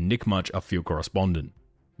 and Nick Much, our field correspondent.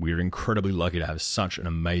 We are incredibly lucky to have such an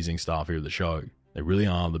amazing staff here at the show. They really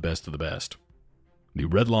are the best of the best. The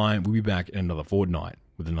Red Line will be back in another fortnight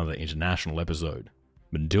with another international episode.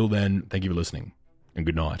 But until then, thank you for listening, and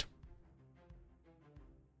good night.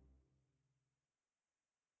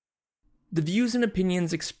 The views and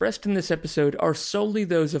opinions expressed in this episode are solely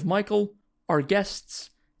those of Michael, our guests,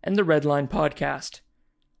 and the Red Line podcast.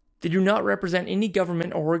 They do not represent any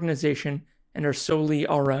government or organization and are solely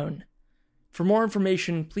our own. For more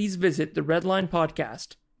information, please visit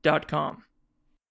theredlinepodcast.com.